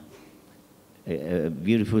a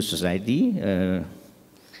beautiful society.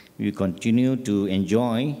 We continue to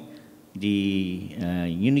enjoy the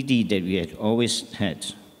unity that we had always had.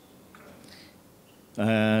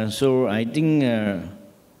 So I think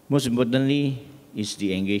most importantly is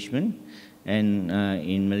the engagement. And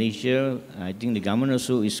in Malaysia, I think the government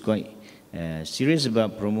also is quite serious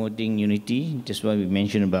about promoting unity. That's why we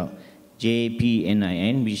mentioned about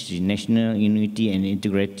JPNIN, which is the National Unity and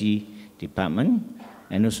Integrity Department,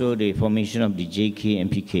 and also the formation of the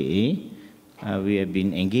JKMPKA. We have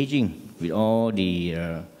been engaging with all the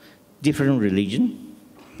different religion,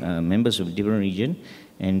 members of different religion,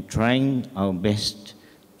 and trying our best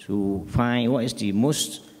to find what is the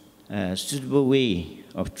most suitable way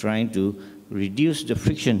of trying to reduce the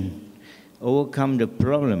friction, overcome the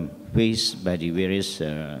problem faced by the various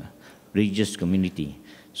religious community.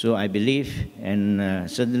 So I believe, and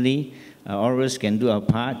certainly all of us can do our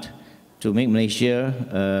part to make Malaysia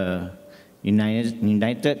a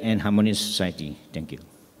united and harmonious society. Thank you.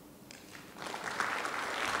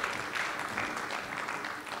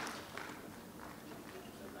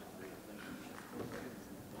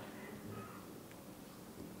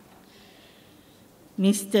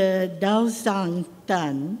 Mr.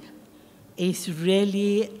 Daozhang is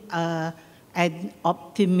really an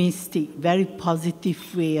optimistic, very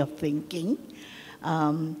positive way of thinking.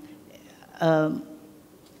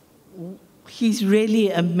 He's really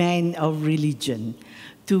a man of religion,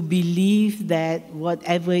 to believe that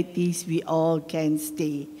whatever it is, we all can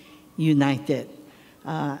stay united.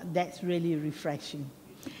 That's really refreshing.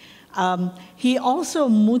 He also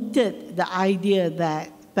mooted the idea that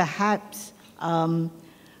perhaps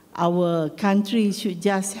our country should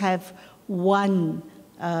just have one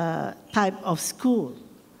type of school.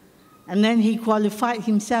 And then he qualified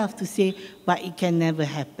himself to say, but it can never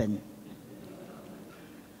happen.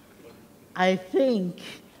 I think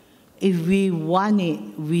if we want it,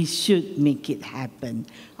 we should make it happen.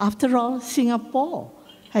 After all, Singapore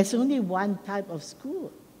has only one type of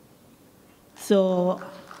school. So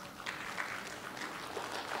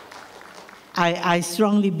I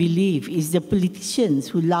strongly believe it's the politicians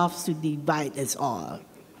who love to divide us all.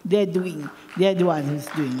 They're the ones who's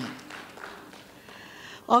doing it.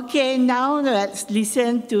 Okay, now let's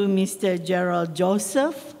listen to Mr. Jerald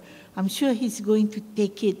Joseph. I'm sure he's going to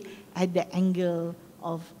take it at the angle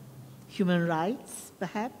of human rights,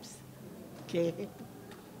 perhaps. Okay. Thank you.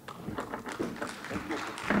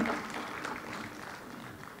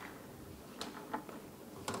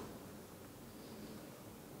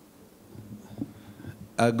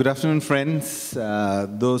 Good afternoon, friends.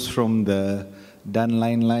 Those from the Dan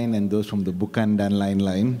line and those from the Bukan Dan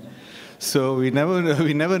line. So we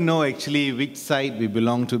never know actually which side we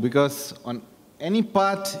belong to, because on any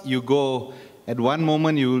part you go, at one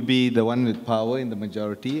moment you will be the one with power in the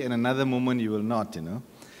majority, and another moment you will not, you know.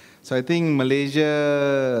 So I think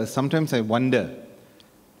Malaysia, sometimes I wonder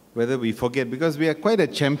whether we forget, because we are quite a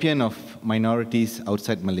champion of minorities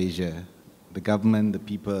outside Malaysia. The government, the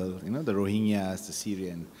people, you know, the Rohingyas, the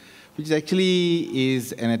Syrian, which actually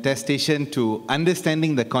is an attestation to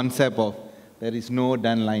understanding the concept of there is no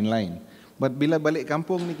Dan line. But bila balik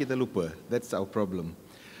kampung ni kita lupa. That's our problem.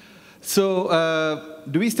 So,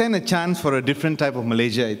 do we stand a chance for a different type of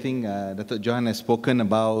Malaysia? I think Dato Johan has spoken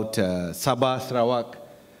about Sabah, Sarawak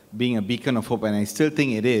being a beacon of hope, and I still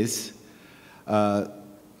think it is.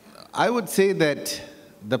 I would say that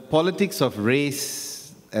the politics of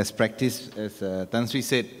race, as practiced, as Tan Sri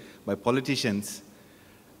said, by politicians,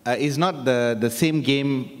 is not the same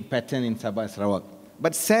game pattern in Sabah, Sarawak.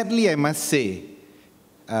 But sadly, I must say,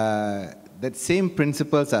 that same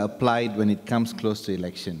principles are applied when it comes close to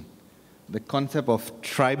election. The concept of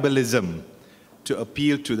tribalism, to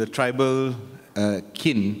appeal to the tribal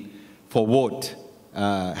kin for vote,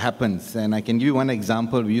 happens. And I can give you one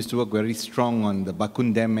example. We used to work very strong on the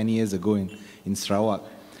Bakun Dam many years ago in Sarawak.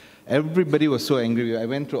 Everybody was so angry. I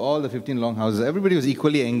went through all the 15 longhouses. Everybody was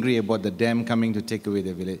equally angry about the dam coming to take away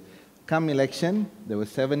the village. Come election, there were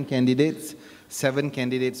 7 candidates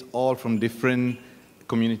all from different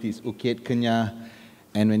communities, Ukit, Kenya,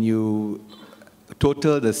 and when you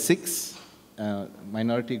total the 6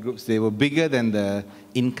 minority groups, they were bigger than the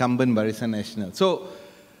incumbent Barisan Nasional. So,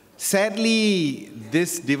 sadly,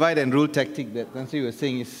 this divide and rule tactic that Tan Sri was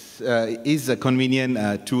saying is a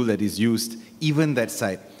convenient tool that is used, even that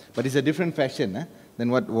side. But it's a different fashion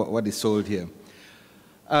than what is sold here.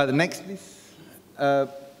 The next, please.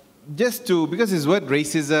 because this word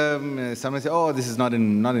racism, someone say, oh, this is not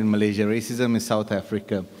in Malaysia, racism is South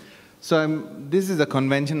Africa. So this is a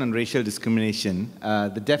Convention on Racial Discrimination.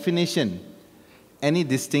 The definition, any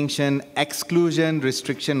distinction, exclusion,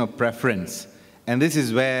 restriction, or preference. And this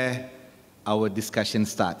is where our discussion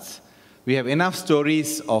starts. We have enough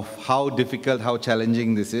stories of how difficult, how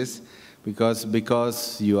challenging this is,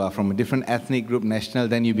 because you are from a different ethnic group, national,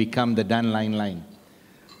 then you become the done line.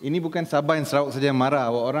 Ini bukan Sabah and Sarawak saja marah.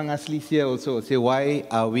 Orang asli here also say, why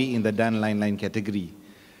are we in the done line category?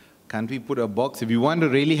 Can't we put a box? If you want to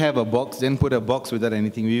really have a box, then put a box without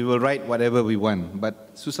anything. We will write whatever we want.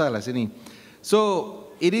 But susah lah sini. So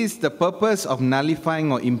it is the purpose of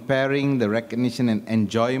nullifying or impairing the recognition and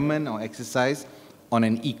enjoyment or exercise on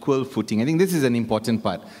an equal footing. I think this is an important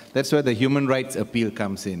part. That's where the human rights appeal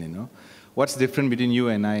comes in, you know. What's different between you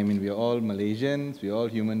and I? I mean, we're all Malaysians, we're all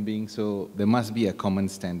human beings, so there must be a common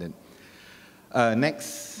standard.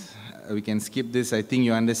 Next, we can skip this. I think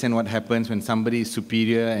you understand what happens when somebody is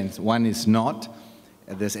superior and one is not.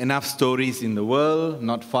 There's enough stories in the world,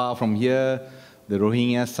 not far from here. The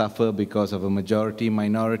Rohingyas suffer because of a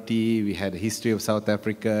majority-minority. We had a history of South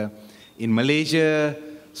Africa. In Malaysia,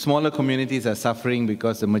 smaller communities are suffering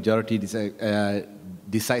because the majority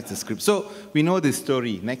decides the script. So we know this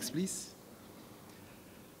story. Next, please.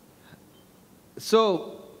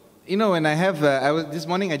 So, you know, when this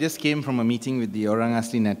morning I just came from a meeting with the Orang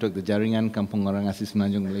Asli Network, the Jaringan Kampung Orang Asli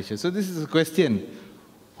Semenanjung Malaysia. So this is a question,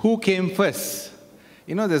 who came first?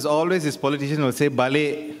 You know, there's always this politician who will say,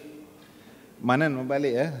 balik, mana no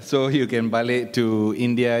balik, eh? So you can balik to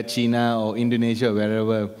India, China, or Indonesia, or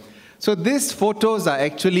wherever. So these photos are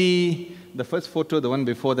actually, the first photo, the one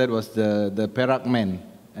before that was the Perak man.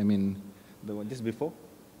 I mean, the one just before?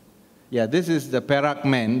 Yeah, this is the Perak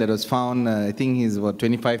man that was found, I think he's about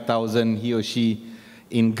 25,000, he or she,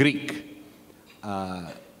 in Greek.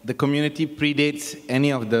 The community predates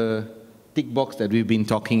any of the tick box that we've been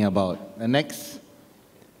talking about. The next,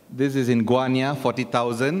 this is in Guanya,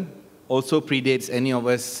 40,000, also predates any of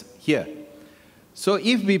us here. So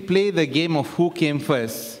if we play the game of who came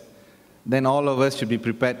first, then all of us should be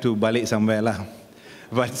prepared to balik somewhere lah.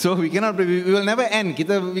 But so we will never end.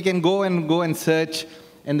 We can go and search.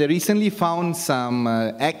 And they recently found some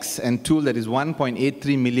X and tool that is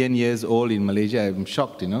 1.83 million years old in Malaysia. I'm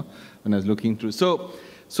shocked, you know, when I was looking through.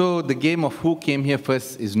 So the game of who came here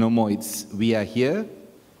first is no more. It's we are here,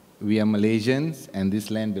 we are Malaysians, and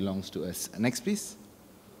this land belongs to us. Next, please.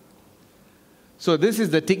 So this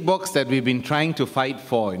is the tick box that we've been trying to fight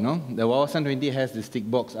for, you know. The Wawasan 20 has this tick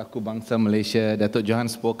box, Aku Bangsa Malaysia. Dato Johan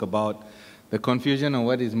spoke about the confusion of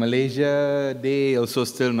what is Malaysia Day, also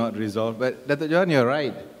still not resolved. But Dato Johan, you're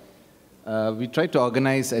right. We tried to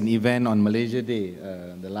organize an event on Malaysia Day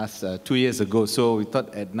the last 2 years ago. So we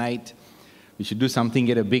thought at night we should do something,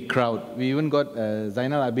 get a big crowd. We even got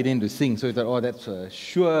Zainal Abidin to sing. So we thought, oh, that's a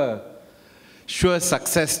sure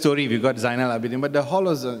success story. We got Zainal Abidin. But the hall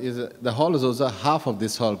was also half of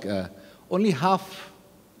this hall. Only half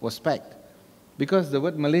was packed. Because the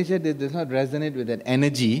word Malaysia Day does not resonate with that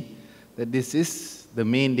energy that this is the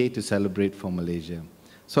main day to celebrate for Malaysia.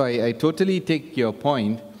 So I totally take your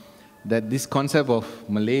point that this concept of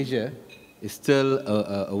Malaysia is still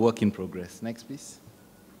a work in progress. Next, please.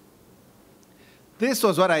 This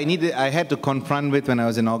was what I had to confront with when I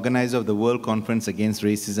was an organizer of the World Conference Against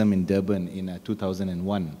Racism in Durban in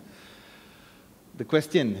 2001. The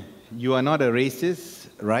question, you are not a racist,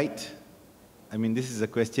 right? I mean, this is a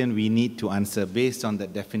question we need to answer based on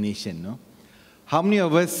that definition, no? How many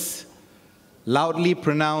of us loudly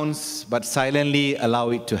pronounce, but silently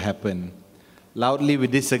allow it to happen? Loudly we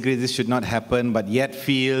disagree, this should not happen, but yet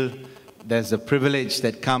feel there's a privilege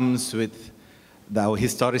that comes with our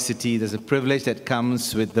historicity, there's a privilege that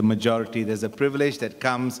comes with the majority, there's a privilege that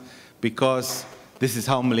comes because this is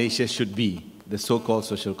how Malaysia should be, the so-called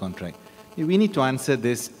social contract. We need to answer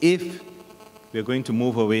this if we're going to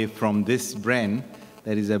move away from this brand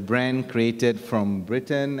that is a brand created from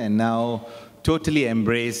Britain and now totally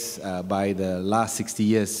embraced by the last 60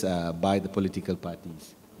 years by the political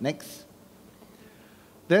parties. Next.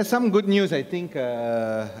 There's some good news. I think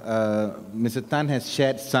Mr. Tan has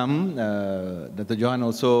shared some. Dr. Johan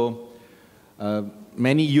also,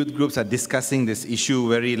 many youth groups are discussing this issue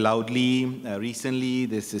very loudly. Recently,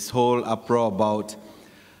 there's this whole uproar about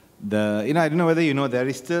the, I don't know whether you know, there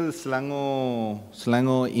is still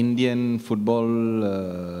Selangor Indian Football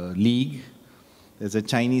League. There's a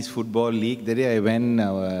Chinese football league. The day I went,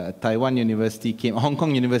 Taiwan University came, Hong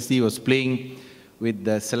Kong University was playing with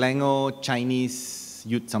the Selangor Chinese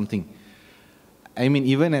youth something. I mean,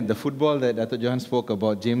 even at the football that Dato Johan spoke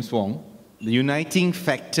about, James Wong, the uniting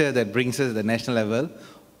factor that brings us to the national level,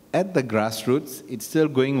 at the grassroots, it's still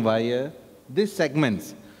going via these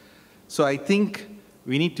segments. So I think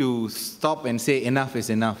we need to stop and say enough is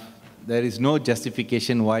enough. There is no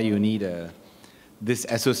justification why you need this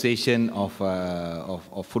association of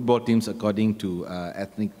football teams according to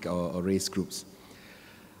ethnic or race groups.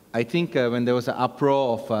 I think when there was an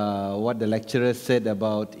uproar of what the lecturer said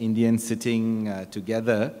about Indians sitting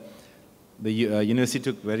together, the university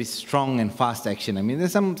took very strong and fast action. I mean,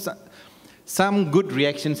 there's some good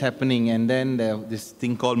reactions happening, and then this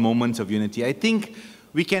thing called moments of unity. I think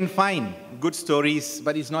we can find good stories,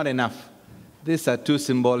 but it's not enough. These are too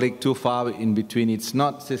symbolic, too far in between. It's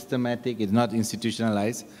not systematic, it's not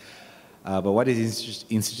institutionalized. But what is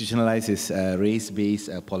institutionalized is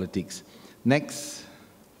race-based politics. Next.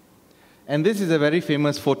 And this is a very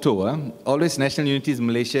famous photo. Always national unity in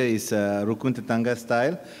Malaysia is Rukun Tetangga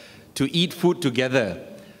style, to eat food together.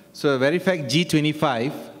 So the very fact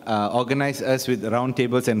G25 organized us with round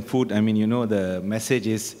tables and food, I mean, you know, the message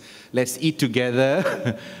is, let's eat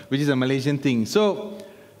together, which is a Malaysian thing. So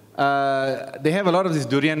they have a lot of these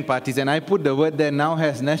durian parties, and I put the word there, now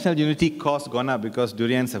has national unity cost gone up because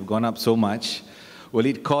durians have gone up so much? Will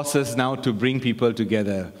it cost us now to bring people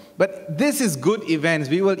together? But this is good events.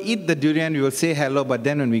 We will eat the durian, we will say hello, but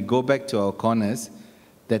then when we go back to our corners,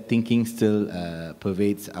 that thinking still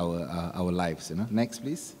pervades our lives. You know? Next,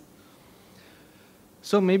 please.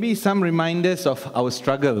 So maybe some reminders of our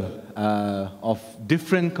struggle of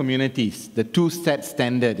different communities, the two-stat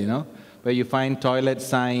standard, you know, where you find toilet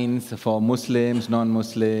signs for Muslims,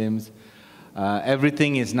 non-Muslims.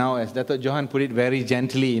 Everything is now, as Dato Johan put it very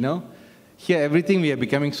gently, you know, here everything we are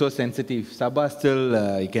becoming so sensitive. Sabah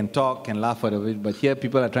still, you can talk, can laugh out of it, but here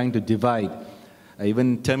people are trying to divide.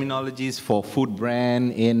 Even terminologies for food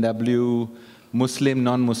brand, A&W, Muslim,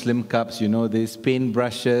 non-Muslim cups, you know, this paint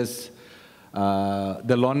brushes.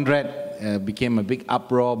 The laundrette became a big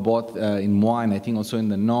uproar both in Muar and I think also in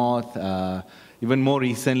the north. Even more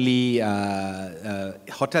recently,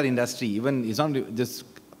 hotel industry, even it's not just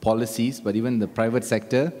policies, but even the private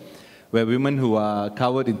sector, where women who are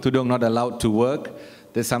covered in tudung not allowed to work.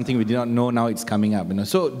 There's something we did not know, now it's coming up. You know?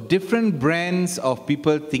 So different brands of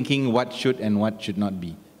people thinking what should and what should not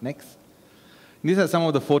be. Next. These are some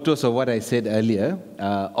of the photos of what I said earlier,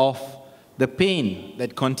 of the pain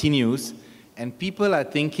that continues, and people are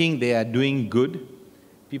thinking they are doing good.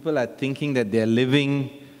 People are thinking that they are living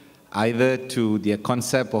either to their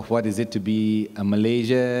concept of what is it to be a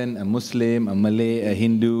Malaysian, a Muslim, a Malay, a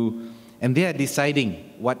Hindu, and they are deciding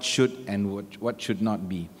what should and what should not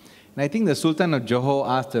be. And I think the Sultan of Johor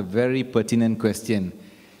asked a very pertinent question.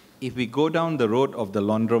 If we go down the road of the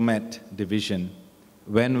laundromat division,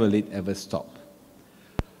 when will it ever stop?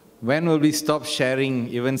 When will we stop sharing,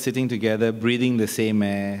 even sitting together, breathing the same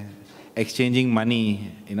air, exchanging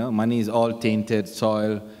money? You know, money is all tainted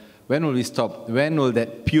soil. When will we stop? When will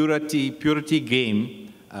that purity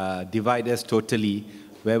game divide us totally,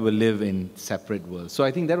 where we'll live in separate worlds? So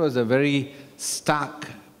I think that was a very stark,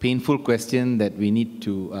 painful question that we need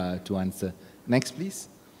to answer. Next, please.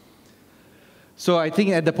 So I think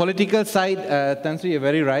at the political side, Tan Sri, you're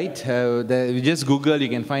very right. You just Google, you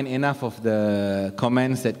can find enough of the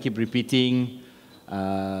comments that keep repeating.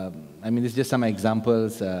 I mean, this is just some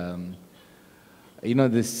examples. You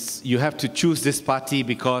know, you have to choose this party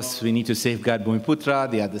because we need to safeguard Bumiputra,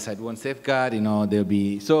 the other side won't safeguard, you know, there'll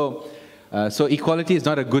be... So equality is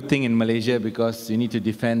not a good thing in Malaysia because you need to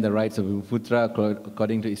defend the rights of Bumiputra,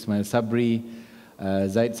 according to Ismail Sabri.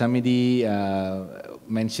 Zaid Samidi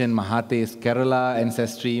mentioned Mahathir's Kerala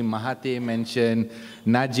ancestry. Mahathir mentioned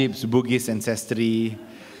Najib's Bugis ancestry.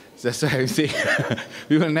 That's why I say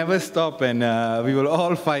we will never stop, and we will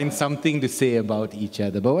all find something to say about each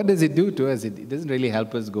other. But what does it do to us? It doesn't really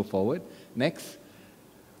help us go forward. Next.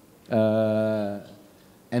 And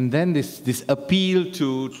then this appeal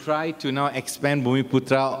to try to now expand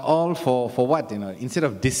Bumiputra, all for what? You know, instead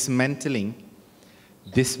of dismantling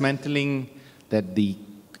that the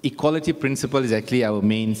equality principle is actually our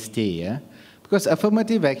mainstay. Yeah? Because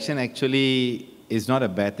affirmative action actually is not a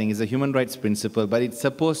bad thing. It's a human rights principle, but it's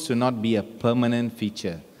supposed to not be a permanent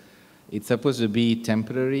feature. It's supposed to be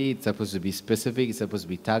temporary, it's supposed to be specific, it's supposed to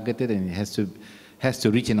be targeted, and it has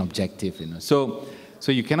to reach an objective. You know. So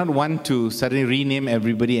you cannot want to suddenly rename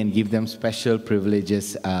everybody and give them special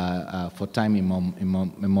privileges for time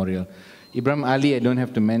immemorial. Ibrahim Ali, I don't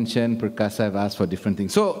have to mention. Perkasa, I've asked for different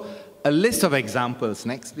things. So a list of examples.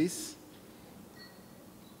 Next, please.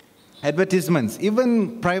 Advertisements,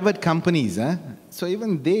 even private companies. So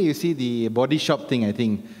even they, you see the body shop thing, I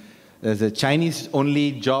think. There's a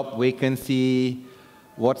Chinese-only job vacancy.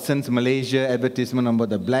 Watson's Malaysia advertisement about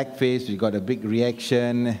the blackface. We got a big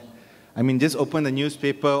reaction. I mean, just open the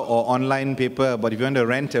newspaper or online paper, but if you want to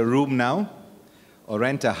rent a room now or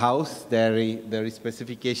rent a house, there is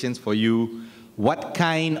specifications for you what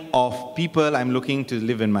kind of people I'm looking to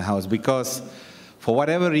live in my house, because for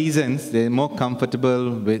whatever reasons, they're more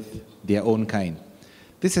comfortable with their own kind.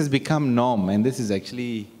 This has become norm, and this is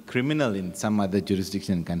actually criminal in some other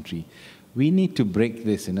jurisdiction and country. We need to break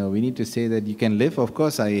this, we need to say that you can live. Of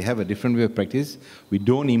course, I have a different way of practice. We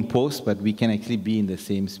don't impose, but we can actually be in the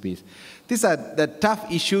same space. These are the tough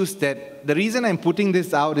issues that, the reason I'm putting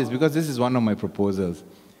this out is because this is one of my proposals.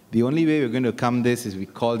 The only way we're going to come this is we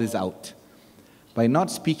call this out. By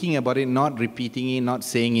not speaking about it, not repeating it, not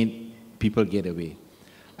saying it, people get away.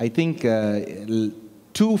 I think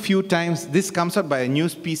too few times, this comes out by a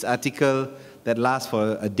news piece article that lasts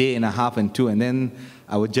for a day and a half and two, and then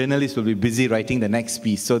our journalists will be busy writing the next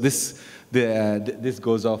piece. So this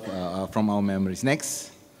goes off from our memories.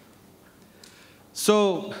 Next.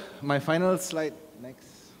 So my final slide,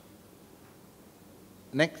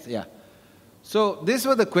 next, yeah. So these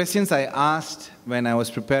were the questions I asked when I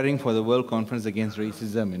was preparing for the World Conference Against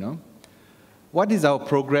Racism, What is our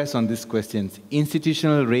progress on these questions?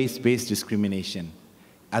 Institutional race-based discrimination.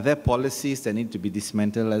 Are there policies that need to be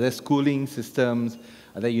dismantled? Are there schooling systems?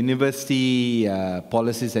 Are there university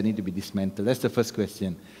policies that need to be dismantled? That's the first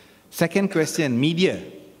question. Second question, media.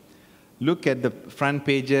 Look at the front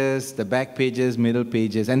pages, the back pages, middle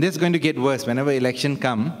pages. And this is going to get worse. Whenever election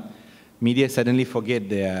comes, media suddenly forget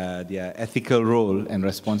their ethical role and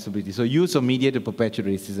responsibility. So use of media to perpetuate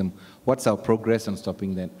racism. What's our progress on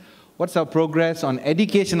stopping that? What's our progress on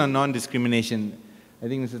education on non-discrimination? I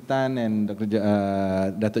think Mr. Tan and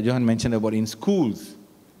Dato Johan mentioned about in schools.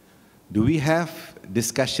 Do we have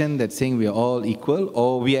discussion that's saying we are all equal,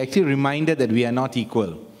 or we are actually reminded that we are not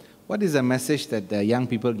equal? What is the message that the young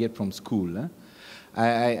people get from school?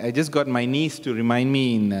 I just got my niece to remind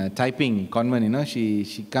me in typing convent,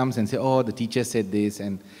 she comes and says, oh, the teacher said this,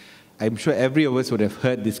 and I'm sure every of us would have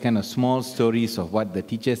heard this kind of small stories of what the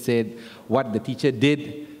teacher said, what the teacher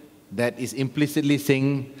did, that is implicitly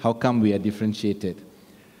saying, how come we are differentiated?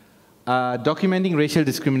 Documenting racial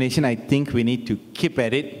discrimination, I think we need to keep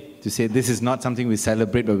at it, to say this is not something we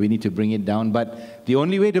celebrate, but we need to bring it down. But the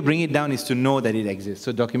only way to bring it down is to know that it exists.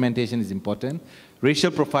 So documentation is important.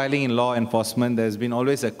 Racial profiling in law enforcement, there's been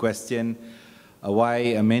always a question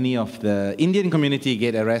why many of the Indian community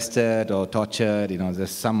get arrested or tortured.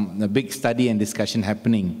 There's a big study and discussion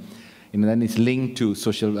happening. Then it's linked to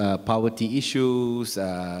social poverty issues,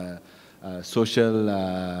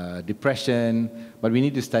 social depression, but we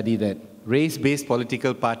need to study that. Race-based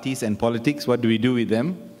political parties and politics, what do we do with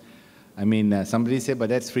them? I mean, somebody said, but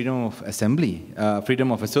that's freedom of assembly,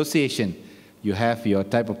 freedom of association. You have your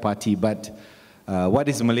type of party, but what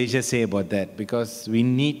does Malaysia say about that? Because we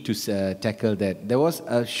need to tackle that. There was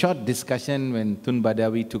a short discussion when Tun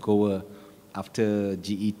Badawi took over after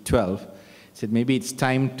GE12. Said maybe it's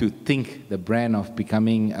time to think the brand of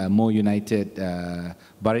becoming a more united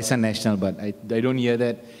Barisan Nasional, but I don't hear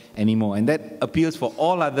that anymore. And that appeals for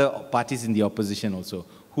all other parties in the opposition also.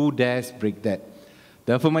 Who dares break that?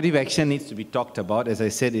 The affirmative action needs to be talked about. As I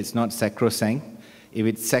said, it's not sacrosanct. If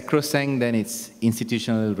it's sacrosanct, then it's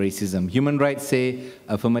institutional racism. Human rights say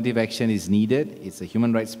affirmative action is needed. It's a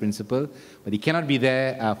human rights principle, but it cannot be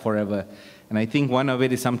there forever. And I think one of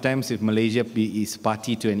it is sometimes if Malaysia is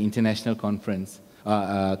party to an international conference,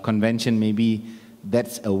 convention, maybe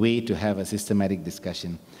that's a way to have a systematic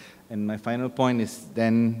discussion. And my final point is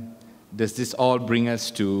then, does this all bring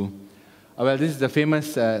us to, well, this is the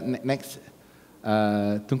famous next,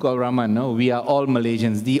 Tunku Abdul Rahman, no? We are all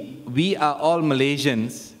Malaysians. We are all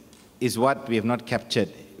Malaysians is what we have not captured.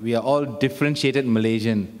 We are all differentiated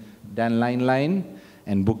Malaysian, dan line,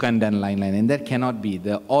 and bukan dan lain-lain, and that cannot be.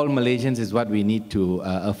 The all Malaysians is what we need to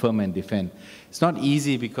affirm and defend. It's not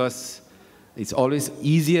easy because it's always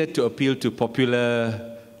easier to appeal to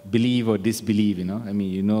popular belief or disbelief, I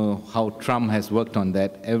mean, how Trump has worked on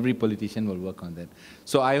that. Every politician will work on that.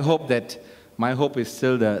 So I hope that, my hope is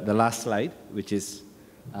still the last slide, which is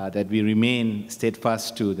that we remain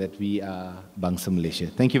steadfast to that we are Bangsa Malaysia.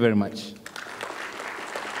 Thank you very much.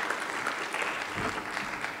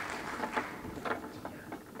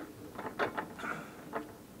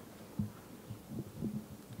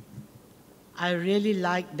 I really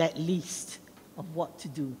like that list of what to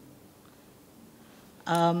do.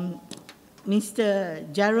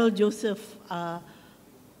 Mr. Jerald Joseph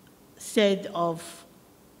said of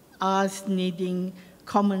us needing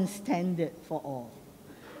common standard for all.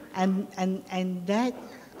 And that,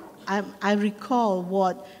 I recall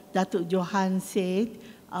what Dato Johan said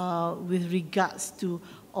with regards to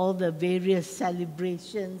all the various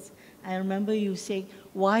celebrations. I remember you saying,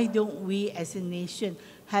 why don't we as a nation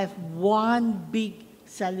have one big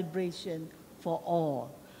celebration for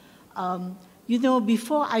all? You know,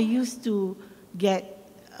 before I used to get,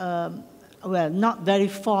 well, not very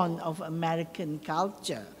fond of American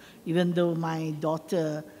culture, even though my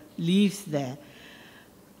daughter lives there.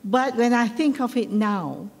 But when I think of it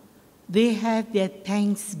now, they have their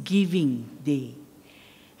Thanksgiving Day.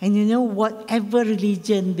 And you know, whatever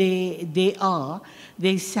religion they are,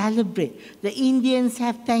 they celebrate. The Indians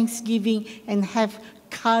have Thanksgiving and have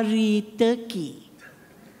curry turkey.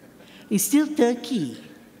 It's still turkey.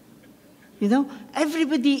 You know,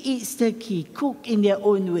 everybody eats turkey, cooked in their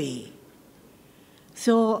own way.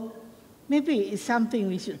 So maybe it's something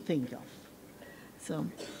we should think of. So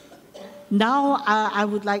now I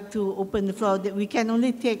would like to open the floor. We can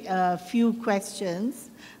only take a few questions,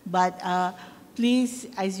 but please,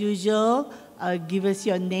 as usual, give us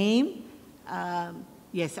your name.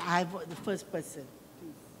 Yes, I have the first person.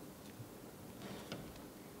 Please.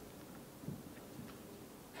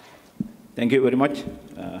 Thank you very much,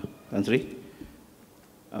 Tan Sri.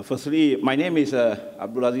 Firstly, my name is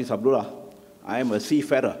Abdul Aziz Abdullah. I am a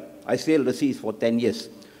seafarer. I sailed the seas for 10 years.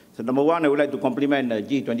 So number one, I would like to compliment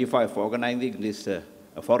G25 for organizing this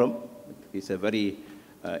forum. It's a very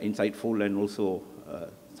insightful and also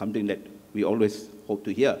something that we always hope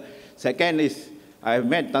to hear. Second is, I have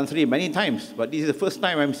met Tan Sri many times, but this is the first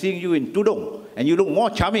time I'm seeing you in Tudong, and you look more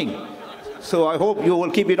charming. So I hope you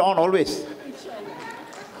will keep it on always.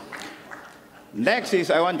 Next is,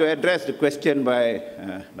 I want to address the question by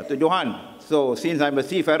Dato Johan. So since I'm a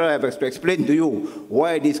seafarer, I have to explain to you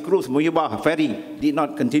why this cruise Muhibah ferry did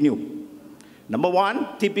not continue. Number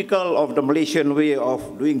one, typical of the Malaysian way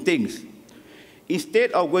of doing things.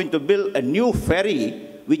 Instead of going to build a new ferry,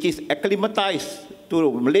 which is acclimatized to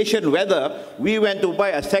Malaysian weather, we went to buy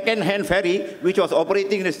a second-hand ferry, which was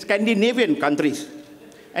operating in the Scandinavian countries.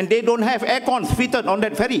 And they don't have aircons fitted on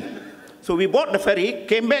that ferry. So we bought the ferry,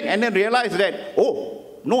 came back, and then realized that,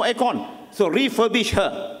 oh, no aircon. So refurbish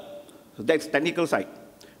her. So that's technical side.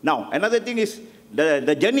 Now, another thing is,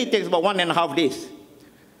 the journey takes about 1.5 days.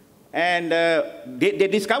 And they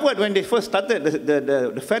discovered when they first started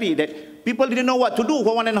the ferry that people didn't know what to do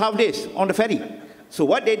for 1.5 days on the ferry. So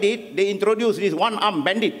what they did, they introduced this one-arm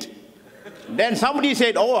bandit. Then somebody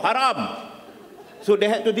said, oh, haram. So they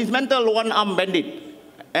had to dismantle one-arm bandit.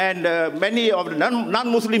 And many of the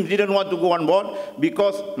non-Muslims didn't want to go on board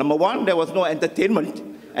because, number one, there was no entertainment.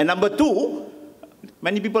 And number two,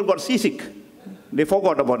 many people got seasick. They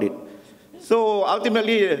forgot about it. So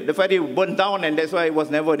ultimately, the ferry burned down, and that's why it was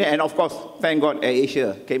never there. And of course, thank God,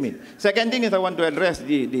 AirAsia came in. Second thing is I want to address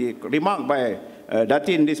the remark by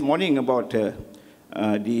Datin this morning about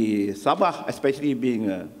the Sabah, especially being,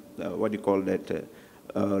 what do you call that,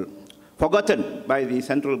 forgotten by the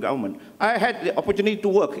central government. I had the opportunity to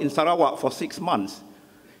work in Sarawak for 6 months.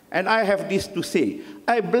 And I have this to say.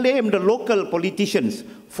 I blame the local politicians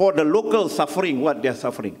for the local suffering, what they're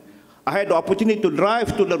suffering. I had the opportunity to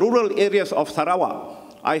drive to the rural areas of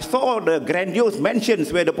Sarawak. I saw the grandiose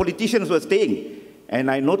mansions where the politicians were staying.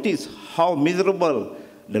 And I noticed how miserable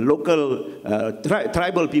the local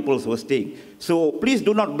tribal peoples were staying. So please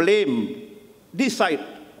do not blame this side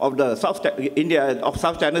of the South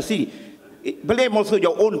China Sea. Blame also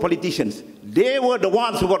your own politicians. They were the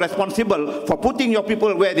ones who were responsible for putting your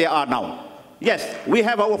people where they are now. Yes, we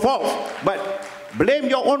have our faults, but blame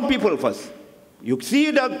your own people first. You see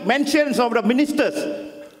the mentions of the ministers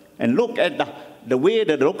and look at the way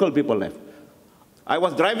that the local people left. I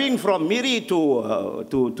was driving from Miri to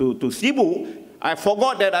Sibu. I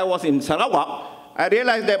forgot that I was in Sarawak. I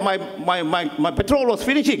realized that my petrol was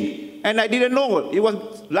finishing, and I didn't know. It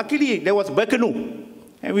was, luckily, there was Berkenu.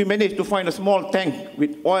 And we managed to find a small tank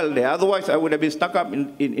with oil there. Otherwise, I would have been stuck up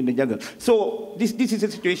in the jungle. So this is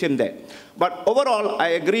the situation there. But overall, I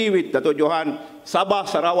agree with Dato Johan. Sabah,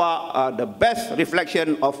 Sarawak are the best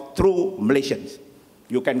reflection of true Malaysians.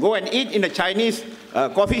 You can go and eat in a Chinese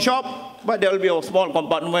coffee shop, but there will be a small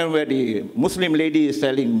compartment where the Muslim lady is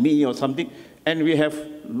selling meat or something, and we have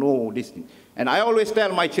no this thing. And I always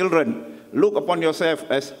tell my children, look upon yourself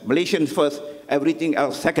as Malaysians first, everything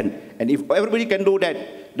else second. And if everybody can do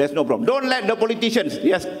that, there's no problem. Don't let the politicians,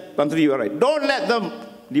 yes, Tan Sri, you are right. Don't let them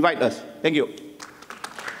divide us. Thank you.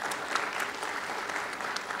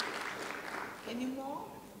 Any more?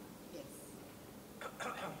 Yes.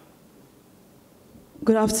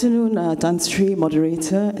 Good afternoon, Tan Sri,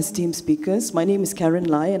 Moderator, esteemed speakers. My name is Karen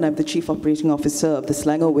Lai, and I'm the Chief Operating Officer of the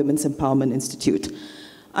Selangor Women's Empowerment Institute.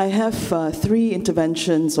 I have 3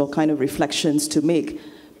 interventions or kind of reflections to make,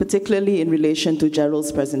 particularly in relation to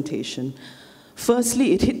Jerald's presentation.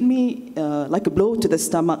 Firstly, it hit me like a blow to the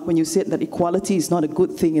stomach when you said that equality is not a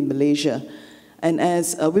good thing in Malaysia. And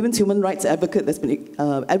as a women's human rights advocate that's been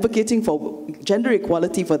advocating for gender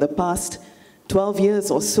equality for the past 12 years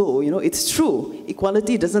or so, you know, it's true.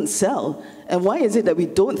 Equality doesn't sell. And why is it that we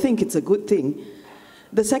don't think it's a good thing?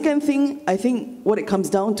 The second thing, I think what it comes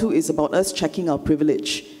down to is about us checking our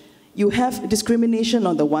privilege. You have discrimination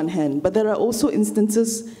on the one hand, but there are also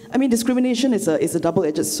instances, I mean, discrimination is a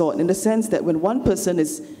double-edged sword in the sense that when one person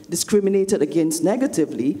is discriminated against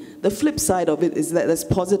negatively, the flip side of it is that there's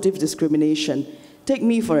positive discrimination. Take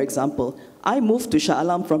me, for example. I moved to Shah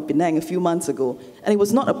Alam from Penang a few months ago, and it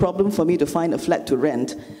was not a problem for me to find a flat to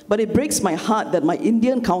rent. But it breaks my heart that my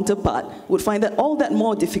Indian counterpart would find that all that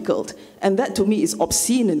more difficult. And that, to me, is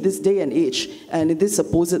obscene in this day and age, and in this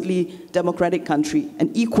supposedly democratic country, an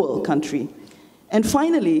equal country. And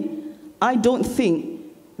finally, I don't think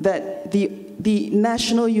that the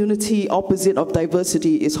national unity opposite of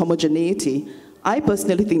diversity is homogeneity. I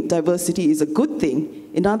personally think diversity is a good thing.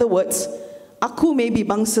 In other words, aku maybe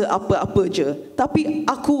bangsa apa-apa je, tapi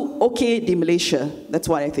aku okay di Malaysia. That's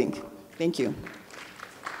what I think. Thank you.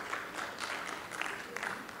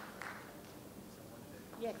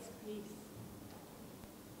 Yes, please.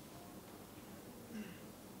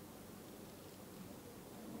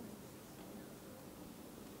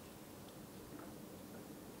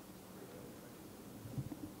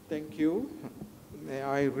 Thank you. May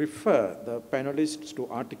I refer the panelists to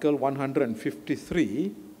Article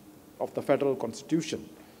 153 of the Federal Constitution,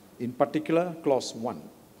 in particular, Clause 1.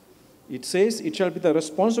 It says, it shall be the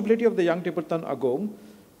responsibility of the Young Tibetan Agong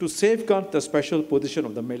to safeguard the special position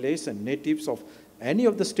of the Malays and natives of any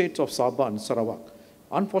of the states of Sabah and Sarawak.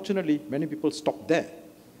 Unfortunately, many people stop there.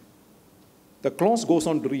 The clause goes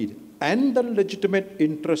on to read, and the legitimate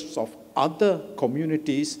interests of other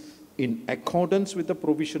communities in accordance with the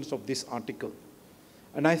provisions of this article.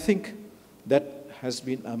 And I think that has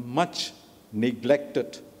been a much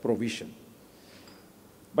neglected provision.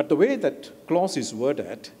 But the way that clause is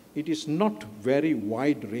worded, it is not very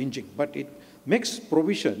wide-ranging, but it makes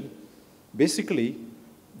provision basically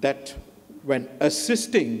that when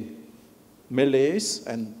assisting Malays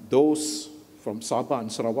and those from Sabah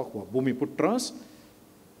and Sarawak who are Bumiputras,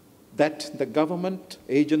 that the government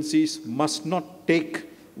agencies must not take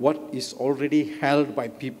what is already held by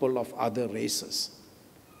people of other races.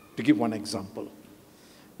 To give one example.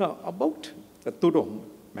 Now, about the Tudong,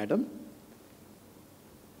 Madam,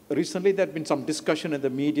 recently there had been some discussion in the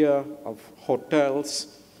media of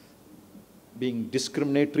hotels being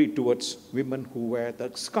discriminatory towards women who wear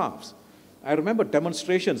the scarves. I remember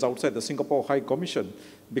demonstrations outside the Singapore High Commission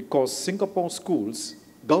because Singapore schools,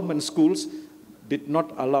 government schools, did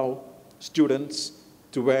not allow students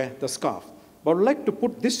to wear the scarf. But I would like to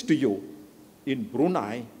put this to you. In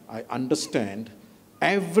Brunei, I understand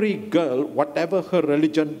every girl, whatever her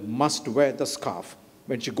religion, must wear the scarf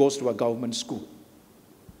when she goes to a government school.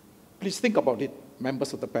 Please think about it,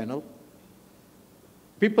 members of the panel.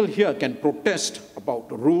 People here can protest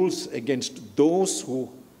about rules against those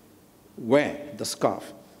who wear the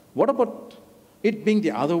scarf. What about it being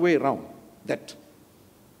the other way around, that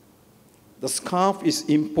the scarf is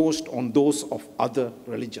imposed on those of other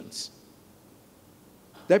religions?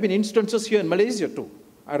 There have been instances here in Malaysia too.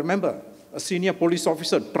 I remember a senior police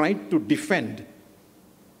officer tried to defend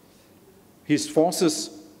his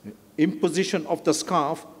forces' imposition of the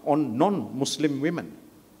scarf on non-Muslim women.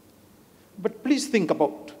 But please think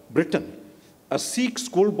about Britain. A Sikh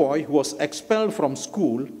schoolboy who was expelled from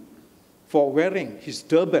school for wearing his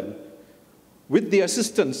turban, with the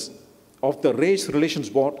assistance of the Race Relations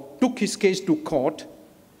Board, took his case to court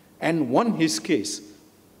and won his case.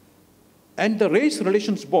 And the Race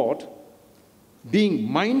Relations Board, being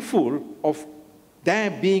mindful of there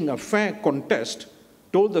being a fair contest,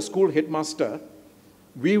 told the school headmaster,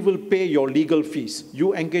 we will pay your legal fees.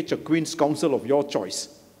 You engage a Queen's Counsel of your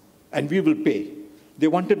choice, and we will pay. They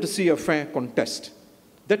wanted to see a fair contest.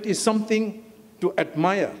 That is something to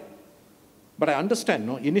admire. But I understand,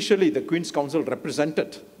 no? Initially the Queen's Counsel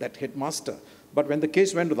represented that headmaster, but when the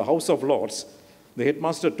case went to the House of Lords, the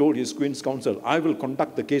headmaster told his Queen's Counsel, I will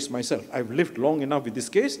conduct the case myself. I've lived long enough with this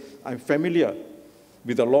case. I'm familiar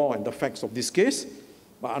with the law and the facts of this case.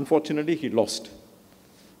 But unfortunately, he lost.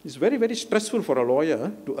 It's very, very stressful for a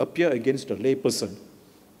lawyer to appear against a layperson.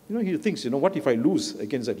 You know, he thinks, what if I lose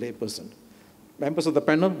against a layperson? Members of the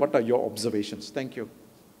panel, what are your observations? Thank you.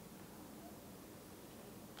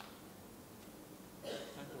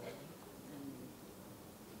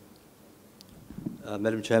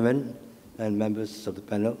 Madam Chairman and members of the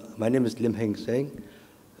panel, my name is Lim Heng Seng.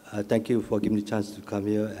 Thank you for giving me the chance to come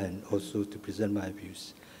here and also to present my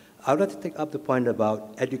views. I would like to take up the point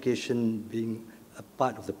about education being a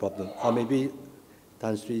part of the problem, or maybe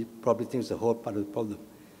Tan Sri probably thinks the whole part of the problem.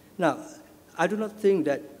 Now, I do not think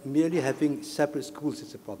that merely having separate schools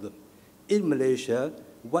is a problem. In Malaysia,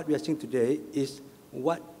 what we are seeing today is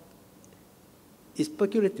what is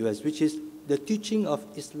peculiar to us, which is the teaching of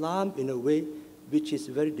Islam in a way which is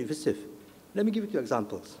very divisive. Let me give you two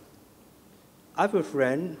examples. I have a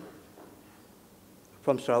friend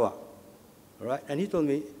from Sarawak, all right? And he told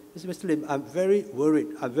me, Mr. Lim, I'm very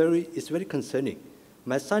worried. It's very concerning.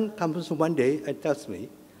 My son comes home one day and tells me,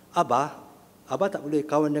 Abah tak boleh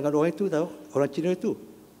kawan dengan orang itu tau, orang Cina itu.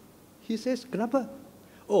 He says, kenapa?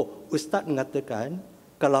 Oh, Ustaz mengatakan,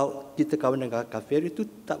 kalau kita kawan dengan kafir itu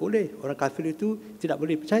tak boleh. Orang kafir itu tidak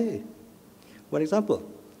boleh percaya. One example,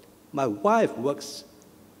 my wife works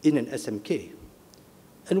in an SMK.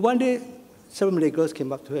 And one day, several Malay girls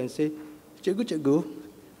came up to her and said, Cikgu,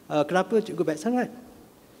 kenapa cikgu baik sangat?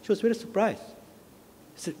 She was very surprised.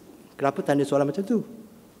 She said, kenapa tanya soalan macam tu?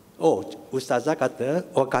 Oh, Ustazah kata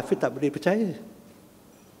orang kafir tak boleh percaya.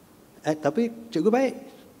 Tapi cikgu baik.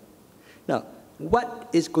 Now, what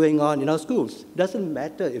is going on in our schools? Doesn't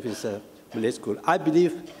matter if it's a Malay school. I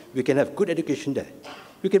believe we can have good education there.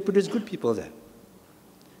 We can produce good people there.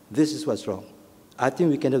 This is what's wrong. I think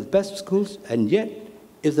we can have the best schools, and yet,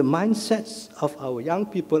 if the mindsets of our young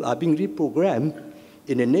people are being reprogrammed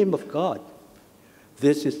in the name of God,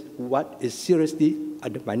 this is what is seriously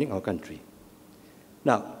undermining our country.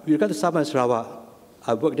 Now, with regard to Sabah and Sarawak,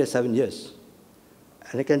 I worked there 7 years.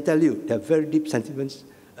 And I can tell you, there are very deep sentiments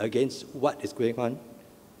against what is going on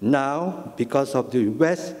now because of the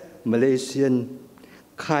West Malaysian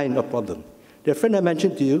kind of problem. The friend I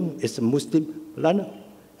mentioned to you is a Muslim Lana,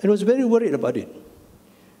 and was very worried about it.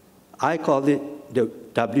 I call it the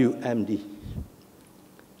WMD,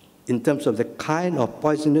 in terms of the kind of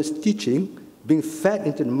poisonous teaching being fed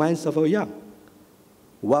into the minds of our young.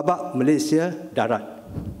 Wabak Malaysia Darat,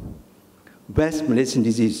 West Malaysian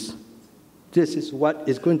disease. This is what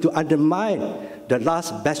is going to undermine the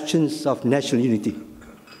last bastions of national unity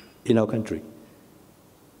in our country.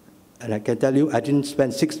 And I can tell you, I didn't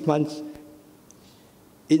spend 6 months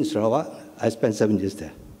in Sarawak, I spent 7 years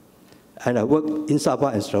there. And I worked in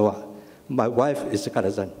Sabah and Sarawak. My wife is a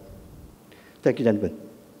Kadazan. Thank you, gentlemen.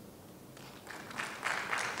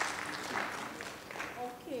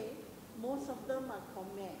 Okay, most of them are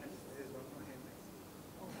comments.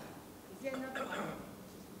 Oh, is there another one?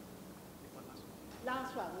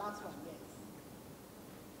 Last one, yes.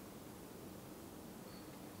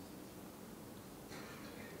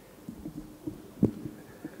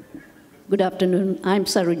 Good afternoon. I'm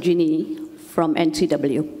Sarojini from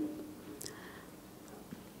NCW.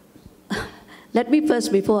 Let me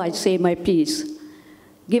first, before I say my piece,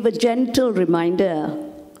 give a gentle reminder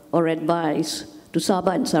or advice to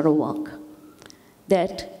Sabah and Sarawak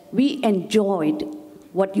that we enjoyed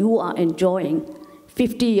what you are enjoying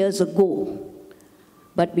 50 years ago,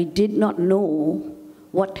 but we did not know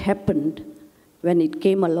what happened when it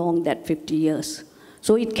came along that 50 years.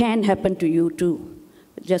 So it can happen to you too,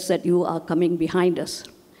 just that you are coming behind us.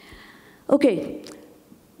 Okay,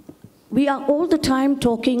 we are all the time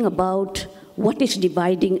talking about what is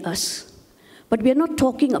dividing us, but we are not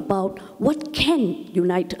talking about what can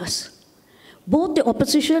unite us. Both the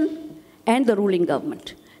opposition and the ruling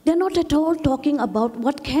government, they're not at all talking about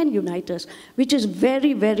what can unite us, which is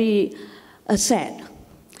very, very sad.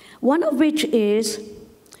 One of which is,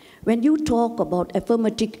 when you talk about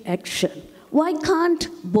affirmative action, why can't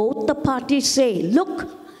both the parties say,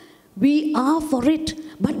 look, we are for it,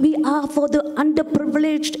 but we are for the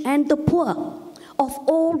underprivileged and the poor of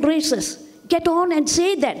all races. Get on and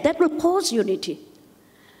say that. That will cause unity.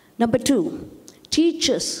 Number two,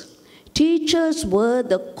 teachers. Teachers were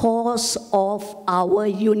the cause of our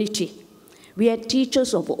unity. We had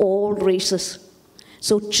teachers of all races.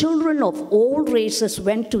 So children of all races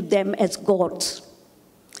went to them as gods.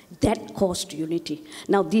 That caused unity.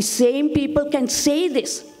 Now, these same people can say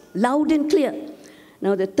this loud and clear.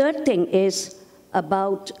 Now, the third thing is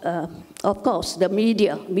about, of course, the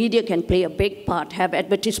media. Media can play a big part, have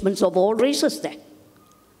advertisements of all races there.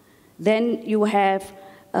 Then you have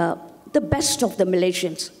the best of the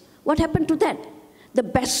Malaysians. What happened to that? The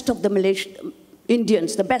best of the Malaysian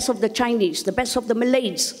Indians, the best of the Chinese, the best of the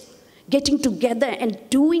Malays, getting together and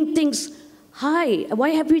doing things. Hi, why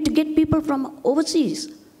have we to get people from overseas?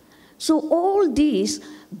 So all these,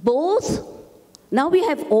 both, now we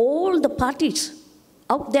have all the parties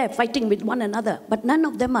out there fighting with one another, but none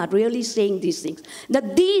of them are really saying these things.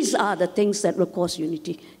 That these are the things that will cause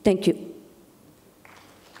unity. Thank you.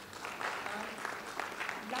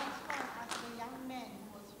 Last one, as the young man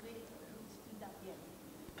who was stood up here.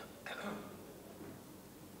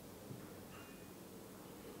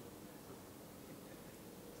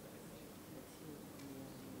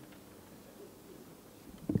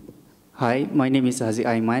 Hi, my name is Aziz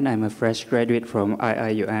Aiman. I'm a fresh graduate from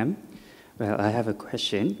IIUM. Well, I have a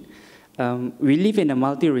question. We live in a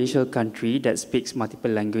multiracial country that speaks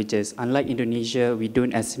multiple languages. Unlike Indonesia, we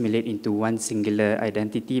don't assimilate into one singular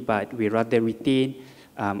identity, but we rather retain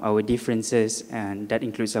our differences, and that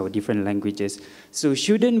includes our different languages. So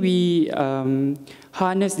shouldn't we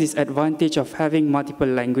harness this advantage of having multiple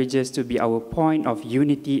languages to be our point of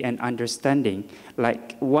unity and understanding?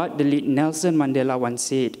 Like what the late Nelson Mandela once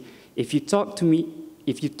said, if you talk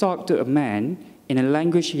to a man in a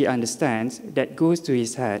language he understands, that goes to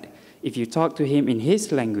his head. If you talk to him in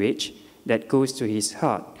his language, that goes to his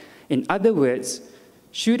heart. In other words,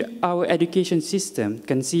 should our education system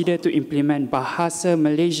consider to implement Bahasa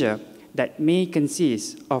Malaysia that may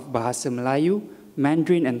consist of Bahasa Melayu,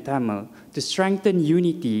 Mandarin, and Tamil to strengthen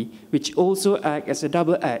unity, which also act as a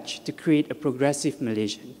double edge to create a progressive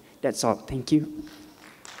Malaysian? That's all. Thank you.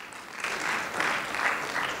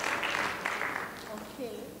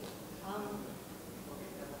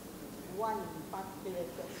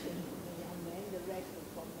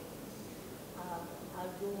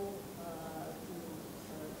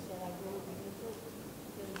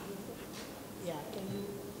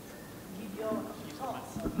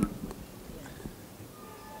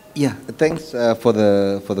 Yeah, thanks for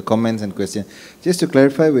the comments and questions. Just to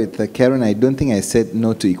clarify with Karen, I don't think I said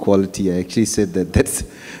no to equality. I actually said that that's,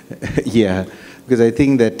 yeah, because I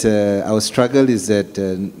think that our struggle is that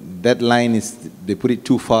that line is, they put it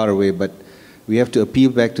too far away, but we have to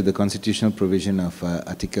appeal back to the constitutional provision of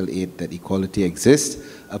Article 8 that equality exists.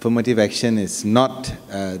 Affirmative action is not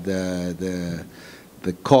the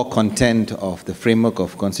core content of the framework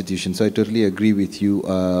of constitution. So I totally agree with you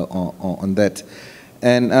on that.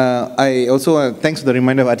 And I also, thanks for the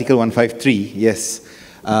reminder of Article 153, yes.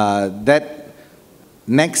 That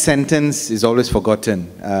next sentence is always forgotten.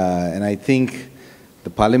 And I think the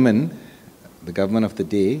Parliament, the government of the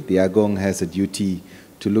day, the Agong, has a duty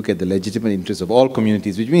to look at the legitimate interests of all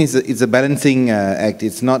communities, which means it's a balancing act.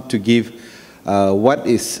 It's not to give what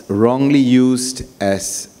is wrongly used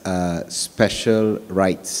as special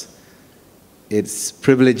rights. It's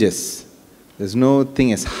privileges. There's no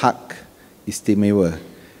thing as hak istimewa.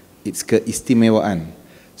 It's keistimewaan.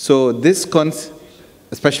 So this a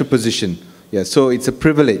special position. Yeah, so it's a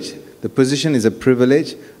privilege. The position is a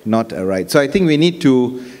privilege, not a right. So I think we need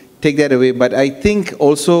to take that away. But I think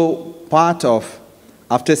also part of,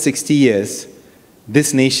 after 60 years,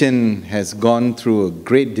 this nation has gone through a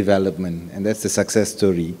great development, and that's the success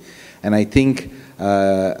story. And I think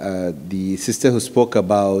the sister who spoke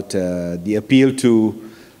about the appeal to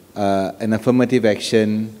an affirmative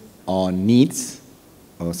action on needs,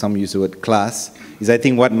 or some use the word class, is I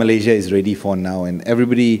think what Malaysia is ready for now, and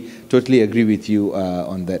everybody totally agree with you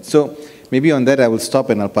on that. So maybe on that I will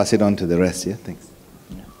stop and I'll pass it on to the rest. Yeah, thanks.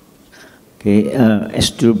 Okay,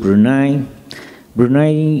 as to Brunei,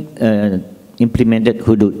 implemented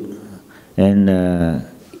hudud, and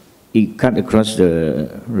it cut across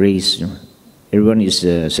the race. Everyone is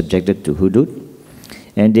subjected to hudud,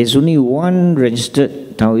 and there's only one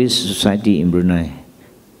registered Taoist society in Brunei,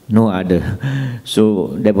 no other. So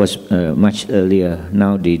that was much earlier.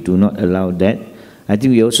 Now they do not allow that. I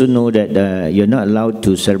think we also know that you're not allowed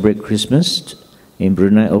to celebrate Christmas in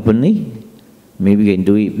Brunei openly. Maybe you can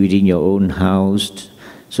do it within your own house.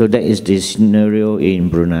 So that is the scenario in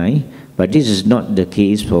Brunei. But this is not the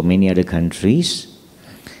case for many other countries.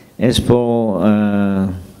 As for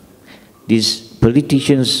these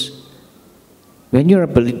politicians, when you're a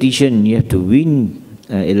politician, you have to win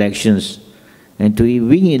elections. And to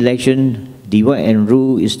win election, divide and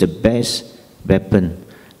rule is the best weapon.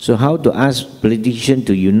 So how to ask politicians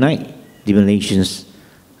to unite the Malaysians?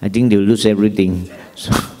 I think they'll lose everything.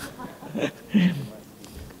 So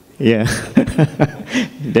yeah.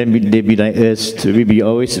 Then they'll be like us, we will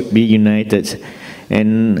always be united.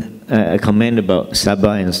 And a comment about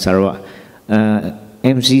Sabah and Sarawak.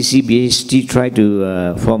 MCCBCHST tried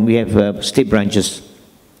to form, we have state branches.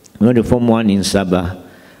 We want to form one in Sabah.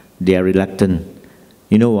 They are reluctant.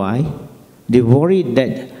 You know why? They're worried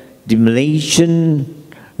that the Malaysian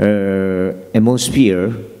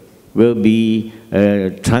atmosphere will be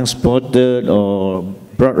transported or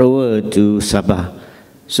brought over to Sabah.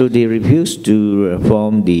 So they refuse to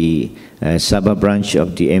form the Sabah branch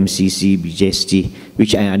of the MCCBCHST,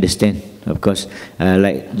 which I understand, of course.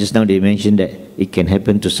 Like just now they mentioned that it can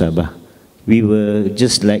happen to Sabah. We were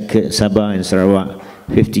just like Sabah and Sarawak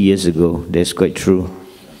 50 years ago. That's quite true.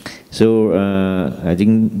 So I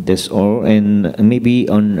think that's all. And maybe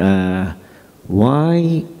on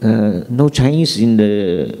why no Chinese in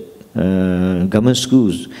the government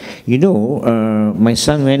schools. You know, my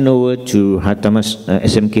son went over to Hatamas,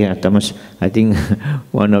 SMK Hatamas, I think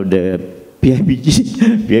one of the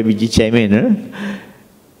PIBG chairman.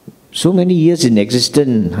 So many years in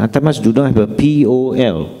existence, Hatamas do not have a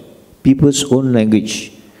POL, people's own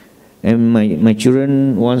language. And my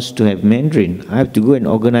children wants to have Mandarin. I have to go and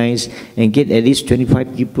organize and get at least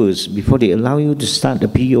 25 pupils before they allow you to start a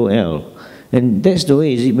POL. And that's the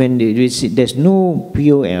way, is it? When there's no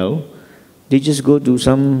POL, they just go to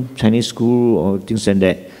some Chinese school or things like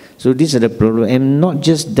that. So these are the problem. And not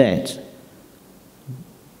just that,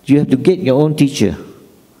 you have to get your own teacher.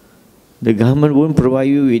 The government won't provide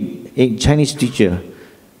you with a Chinese teacher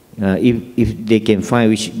if they can find,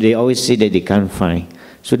 which they always say that they can't find.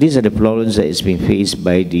 So these are the problems that is being faced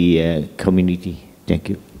by the community. Thank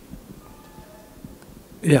you.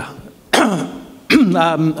 Yeah.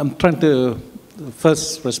 I'm trying to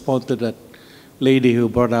first respond to that lady who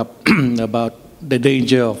brought up about the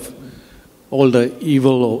danger of all the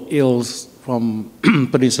evil or ills from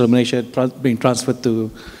Peninsular Malaysia being transferred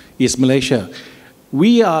to East Malaysia.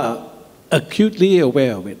 We are acutely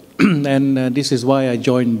aware of it, and this is why I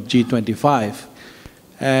joined G25.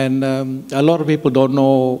 And a lot of people don't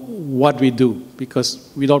know what we do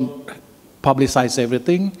because we don't publicize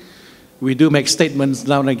everything. We do make statements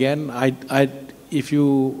now and again. If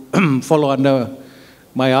you follow under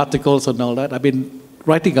my articles and all that, I've been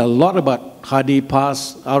writing a lot about Hadi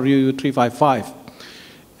Pass, RU 355.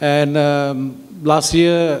 And last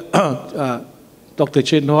year, Dr.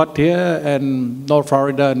 Chieow here and North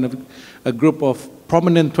Florida and a group of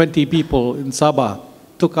prominent 20 people in Sabah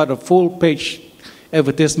took out a full-page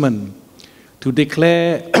advertisement to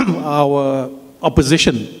declare our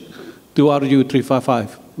opposition to RU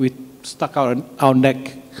 355. We stuck out our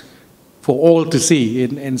neck for all to see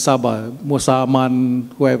in Sabah, Musa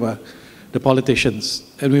Aman, whoever, the politicians.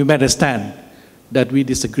 And we made a stand that we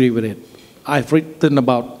disagree with it. I've written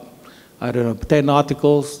about, I don't know, 10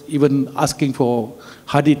 articles, even asking for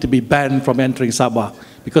Hadi to be banned from entering Sabah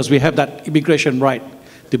because we have that immigration right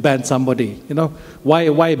to ban somebody. You know,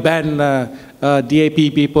 why ban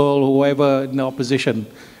DAP people, whoever in the opposition,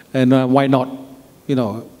 and why not, you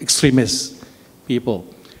know, extremist people?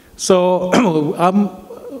 So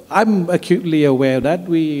I'm acutely aware of that.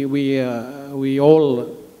 We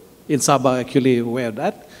all in Sabah are acutely aware of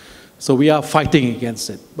that. So we are fighting against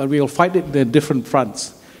it, but we will fight it in different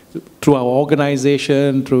fronts through our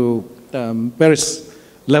organization, through various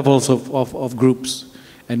levels of groups,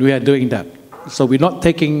 and we are doing that. So we're not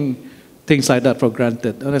taking things like that for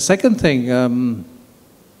granted. And the second thing,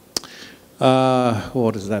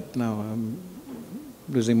 what is that now? I'm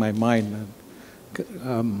losing my mind.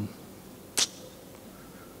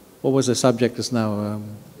 What was the subject just now?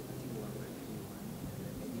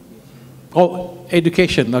 Oh,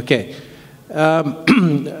 education, okay.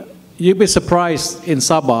 You'll be surprised in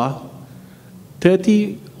Sabah,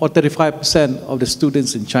 30 or 35% of the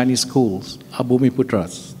students in Chinese schools are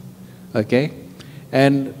Bumiputras, okay?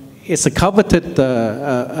 And it's a coveted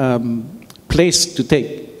place to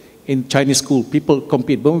take in Chinese school. People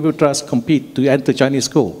compete, Bumiputras compete to enter Chinese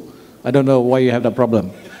school. I don't know why you have that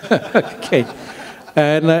problem. Okay.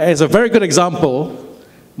 And as a very good example,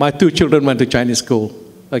 my 2 children went to Chinese school,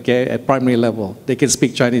 okay, at primary level. They can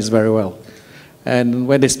speak Chinese very well. And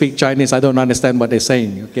when they speak Chinese, I don't understand what they're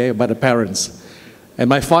saying, okay, about the parents. And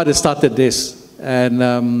my father started this,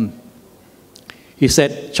 and he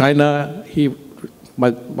said, China,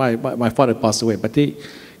 my father passed away, but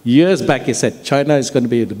years back he said, China is going to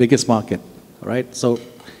be the biggest market, right? So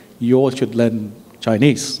you all should learn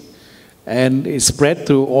Chinese. And it spread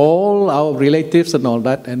to all our relatives and all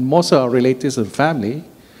that, and most of our relatives and family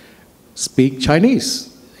speak Chinese.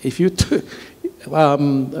 If you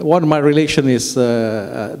one of my relations is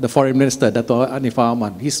the foreign minister, Dato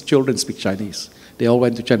Ariffin. His children speak Chinese. They all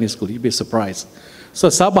went to Chinese school. You'd be surprised. So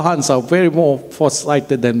Sabahans are very more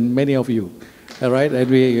foresighted than many of you, all right? And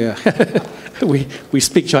we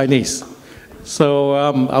speak Chinese. So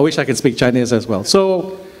I wish I could speak Chinese as well.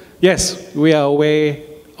 So yes, we are aware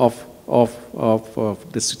of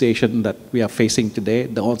the situation that we are facing today,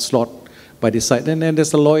 the onslaught by this side. And then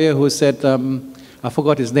there's a lawyer who said, I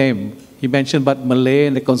forgot his name. He mentioned about Malay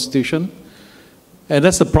in the Constitution. And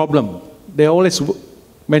that's the problem. They always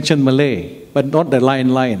mention Malay, but not the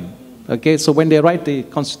line. Okay, so when they write the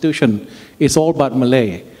Constitution, it's all about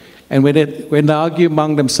Malay. And when they argue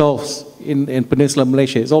among themselves in Peninsular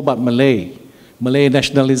Malaysia, it's all about Malay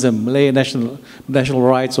nationalism, Malay national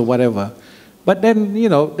rights or whatever. But then, you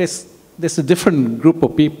know, there's a different group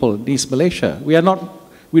of people in East Malaysia. We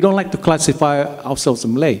don't like to classify ourselves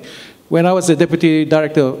as Malay. When I was the deputy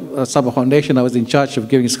director of Sabah Foundation, I was in charge of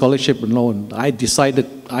giving scholarship and loan. I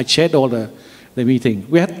chaired all the meeting.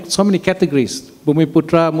 We had so many categories: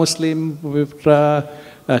 Bumiputra, Muslim, Bumiputra,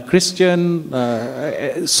 Christian,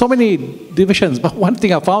 so many divisions. But one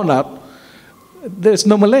thing I found out, there's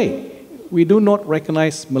no Malay. We do not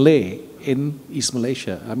recognize Malay in East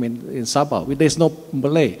Malaysia. I mean, in Sabah, there's no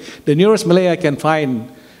Malay. The nearest Malay I can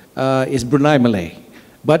find is Brunei Malay.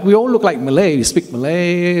 But we all look like Malay. We speak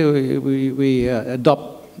Malay. We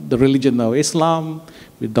adopt the religion of Islam.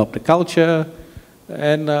 We adopt the culture.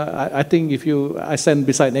 And I think if I stand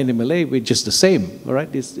beside any Malay, we're just the same, all right?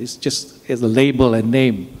 It's just as a label and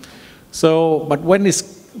name. So, but when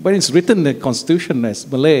it's written in the Constitution as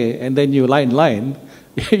Malay, and then you line,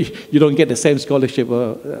 you don't get the same scholarship,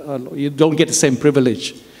 you don't get the same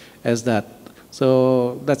privilege as that.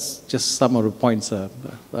 So that's just some of the points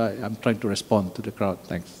I'm trying to respond to the crowd.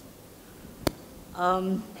 Thanks.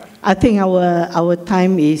 I think our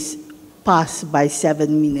time is passed by 7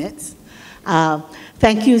 minutes.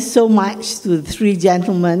 Thank you so much to the three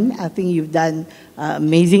gentlemen. I think you've done an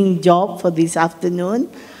amazing job for this afternoon.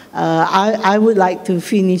 I would like to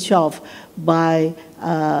finish off by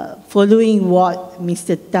following what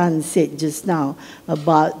Mr. Tan said just now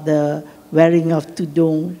about the wearing of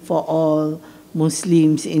tudung for all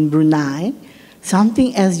Muslims in Brunei.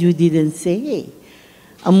 Something else you didn't say.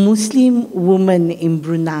 A Muslim woman in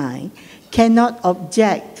Brunei cannot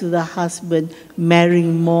object to the husband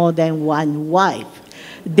marrying more than one wife.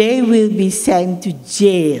 They will be sent to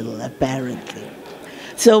jail, apparently.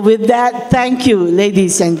 So with that, thank you,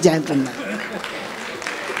 ladies and gentlemen.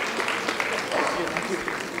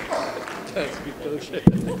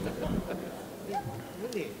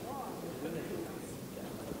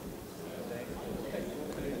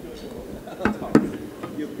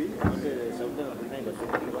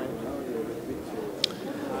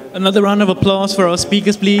 Another round of applause for our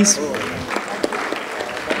speakers, please.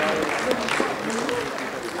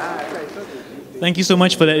 Thank you so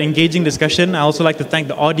much for that engaging discussion. I also like to thank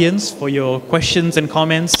the audience for your questions and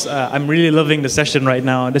comments. I'm really loving the session right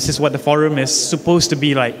now. This is what the forum is supposed to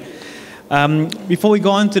be like. Before we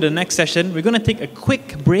go on to the next session, we're going to take a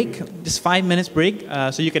quick break, just 5 minutes break,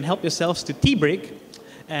 so you can help yourselves to tea break.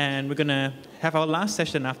 And we're going to have our last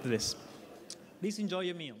session after this. Please enjoy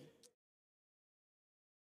your meal.